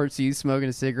front porch, see you smoking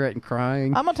a cigarette and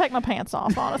crying. I'm going to take my pants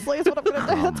off, honestly, is what I'm going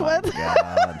to do.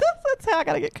 That's how I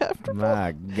got to get comfortable.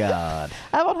 My God.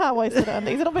 I have on high-waisted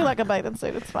undies. It'll be like a bathing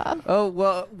suit. It's fine. Oh,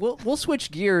 well, we'll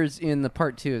switch gears in the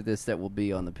part 2 of this that will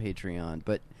be on the Patreon.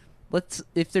 But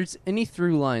if there's any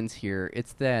through lines here,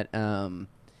 it's that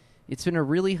it's been a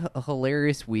really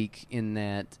hilarious week in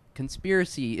that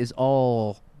conspiracy is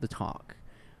all the talk.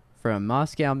 From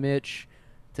Moscow Mitch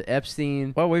to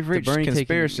Epstein. Well, we've reached Bernie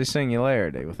conspiracy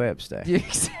singularity with Epstein. Yeah,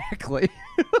 exactly.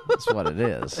 That's what it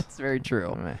is. That's very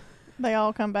true. I mean, They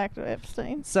all come back to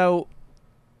Epstein. So,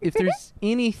 if there's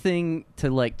anything to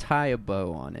like tie a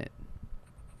bow on it,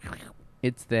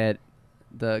 it's that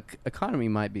the economy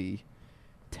might be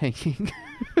tanking.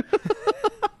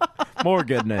 More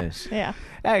good news. Yeah.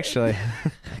 Actually,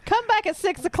 Come back at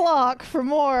 6 o'clock for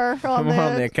more on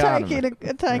the economy.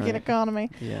 tanking Right. economy.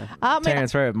 Yeah. I mean,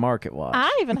 Terrence Ray at Market Watch.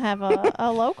 I even have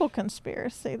a local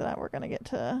conspiracy that we're going to get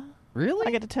to. Really?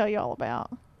 I get to tell you all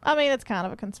about. I mean, it's kind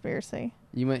of a conspiracy.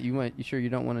 You sure you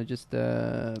don't want to just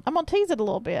I'm going to tease it a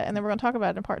little bit, and then we're going to talk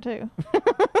about it in part 2.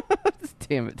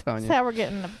 damn it, That's Tanya. how we're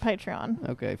getting a Patreon.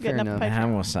 Okay, fair Getting up enough. to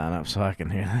I'm gonna sign up so I can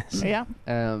hear this. Yeah.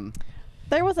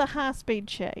 There was a high-speed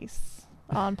chase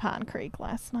on Pine Creek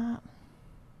last night.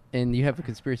 And you have a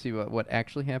conspiracy about what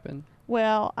actually happened?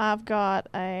 Well, I've got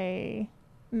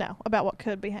about what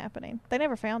could be happening. They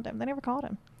never found him. They never caught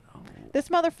him. Oh. This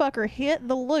motherfucker hit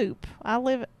the loop.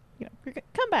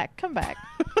 Come back.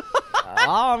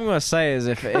 All I'm gonna say is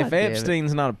if damn it.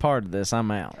 Epstein's not a part of this, I'm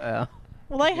out.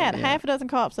 Well, they had Yeah. half a dozen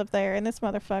cops up there, and this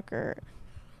motherfucker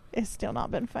is still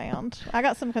not been found. I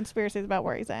got some conspiracies about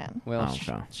where he's at. Well, Oh,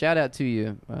 okay. shout out to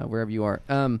you wherever you are.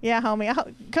 Yeah,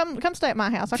 homie. Come stay at my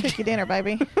house. I'll cook you dinner,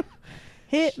 baby.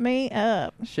 Hit me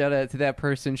up. Shout out to that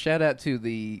person. Shout out to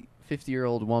the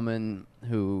 50-year-old woman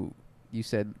who you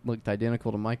said looked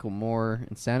identical to Michael Moore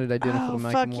and sounded identical Oh, to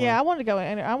Michael fuck Moore. yeah. I wanted to go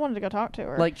in. I wanted to go talk to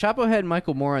her. Like Chapo had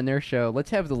Michael Moore on their show. Let's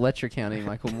have the Letcher County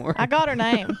Michael Moore. I got her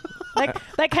name.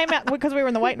 They came out because we were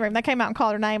in the waiting room. They came out and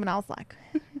called her name, and I was like,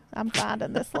 I'm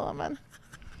finding this woman.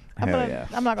 I'm Hell yeah.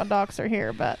 not going to dox her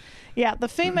here, but yeah, the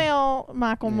female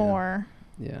Michael Yeah. Moore.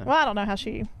 Yeah. Well, I don't know how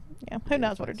she. Yeah, who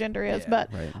knows what her gender is, Yeah,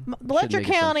 but right. the Letcher Shouldn't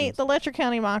make County, assumptions. the Letcher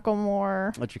County Michael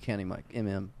Moore Letcher County Mike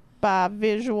by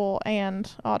visual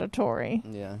and auditory.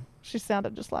 Yeah. She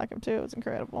sounded just like him too. It was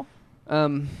incredible.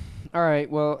 All right.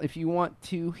 Well, if you want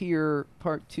to hear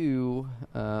part 2,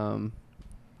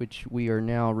 which we are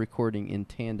now recording in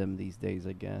tandem these days,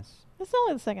 I guess. It's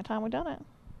only the second time we've done it.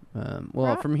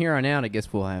 Well, Right. from here on out, I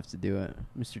guess we'll have to do it.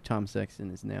 Mr. Tom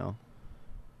Sexton is now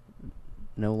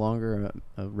no longer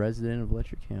a resident of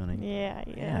Letcher County. Yeah,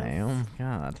 yeah. Damn,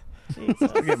 God. Jesus.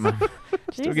 Still get my,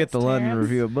 still get the London Terrence.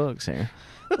 Review of Books here.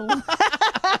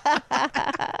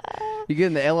 You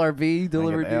getting the LRB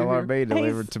delivered? I get the LRB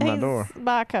delivered to my door. He's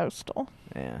bi-coastal.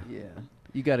 Yeah. Yeah.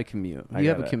 You got to commute. I You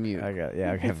have a gotta- commute. I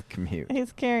have a commute.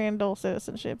 He's carrying dual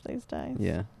citizenship these days.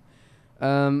 Yeah.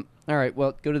 All right.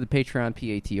 Well, go to the Patreon,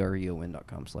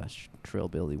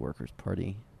 patreon.com/Trillbilly Workers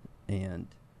Party, and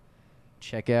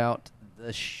check out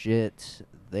the shit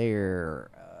there.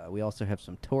 We also have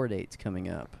some tour dates coming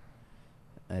up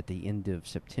at the end of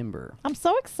September. I'm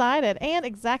so excited. And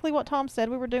exactly what Tom said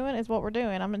we were doing is what we're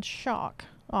doing. I'm in shock,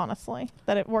 honestly,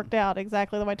 that it worked out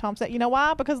exactly the way Tom said. You know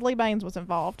why? Because Lee Baines was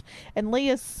involved. And Lee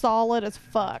is solid as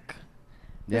fuck.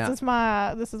 Yeah. This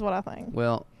is what I think.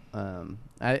 Well,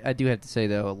 I do have to say,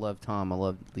 though, I love Tom. I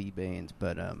love Lee Baines.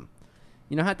 But,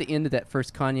 you know how at the end of that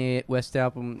first Kanye West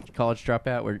album, College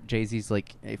Dropout, where Jay-Z's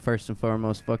like, hey, first and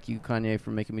foremost, fuck you, Kanye,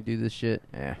 for making me do this shit?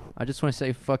 Yeah. I just want to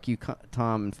say fuck you,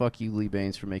 Tom, and fuck you, Lee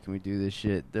Baines, for making me do this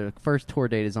shit. The first tour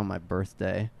date is on my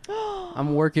birthday.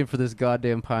 I'm working for this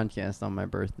goddamn podcast on my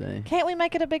birthday. Can't we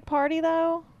make it a big party,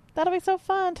 though? That'll be so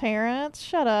fun, Terrence.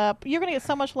 Shut up. You're going to get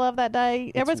so much love that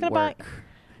day. Everybody's going to buy...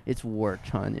 It's work,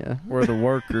 Tanya. We're the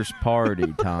workers'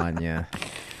 party, Tanya.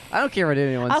 I don't care what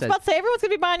anyone I was says. about to say, everyone's going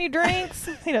to be buying you drinks.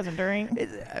 He doesn't drink.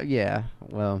 Yeah,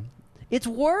 well, it's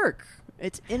work.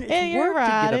 It's Yeah, work you're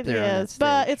right. to get up It there on that is.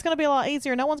 But stage. it's going to be a lot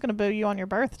easier. No one's going to boo you on your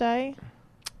birthday.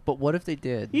 But what if they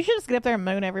did? You should just get up there and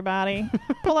moon everybody.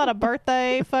 Pull out a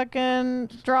birthday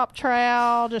fucking drop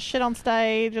trowel. Just shit on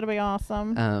stage. It'll be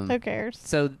awesome. Who cares?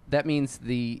 So that means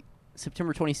the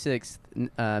September 26th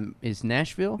is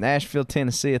Nashville. Nashville,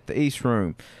 Tennessee at the East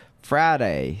Room.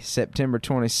 Friday, September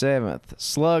 27th,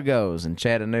 Sluggos in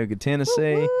Chattanooga,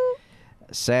 Tennessee. Woo-woo.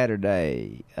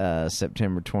 Saturday,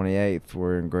 September 28th,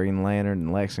 we're in Green Lantern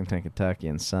in Lexington, Kentucky.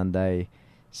 And Sunday,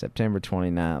 September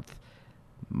 29th,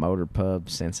 Motor Pub,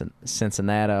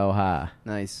 Cincinnati, Ohio.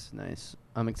 Nice.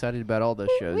 I'm excited about all those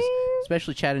shows, Woo-woo.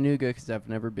 especially Chattanooga because I've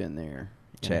never been there.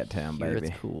 And I Chat-town, hear baby.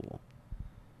 It's cool.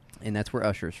 And that's where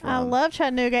Usher's from. I love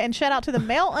Chattanooga. And shout out to the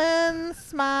Meltons.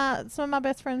 Some of my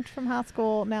best friends from high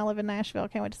school now live in Nashville.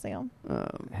 Can't wait to see them.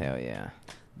 Hell yeah.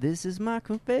 This is my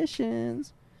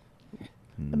confessions.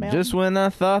 Mountain. Just when I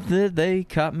thought that they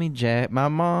caught me my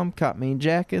mom caught me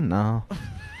jacking off.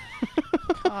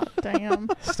 God damn.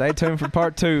 Stay tuned for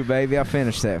part 2, baby. I'll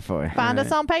finish that for you. Find All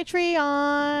us right. on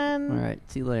Patreon. All right.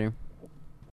 See you later.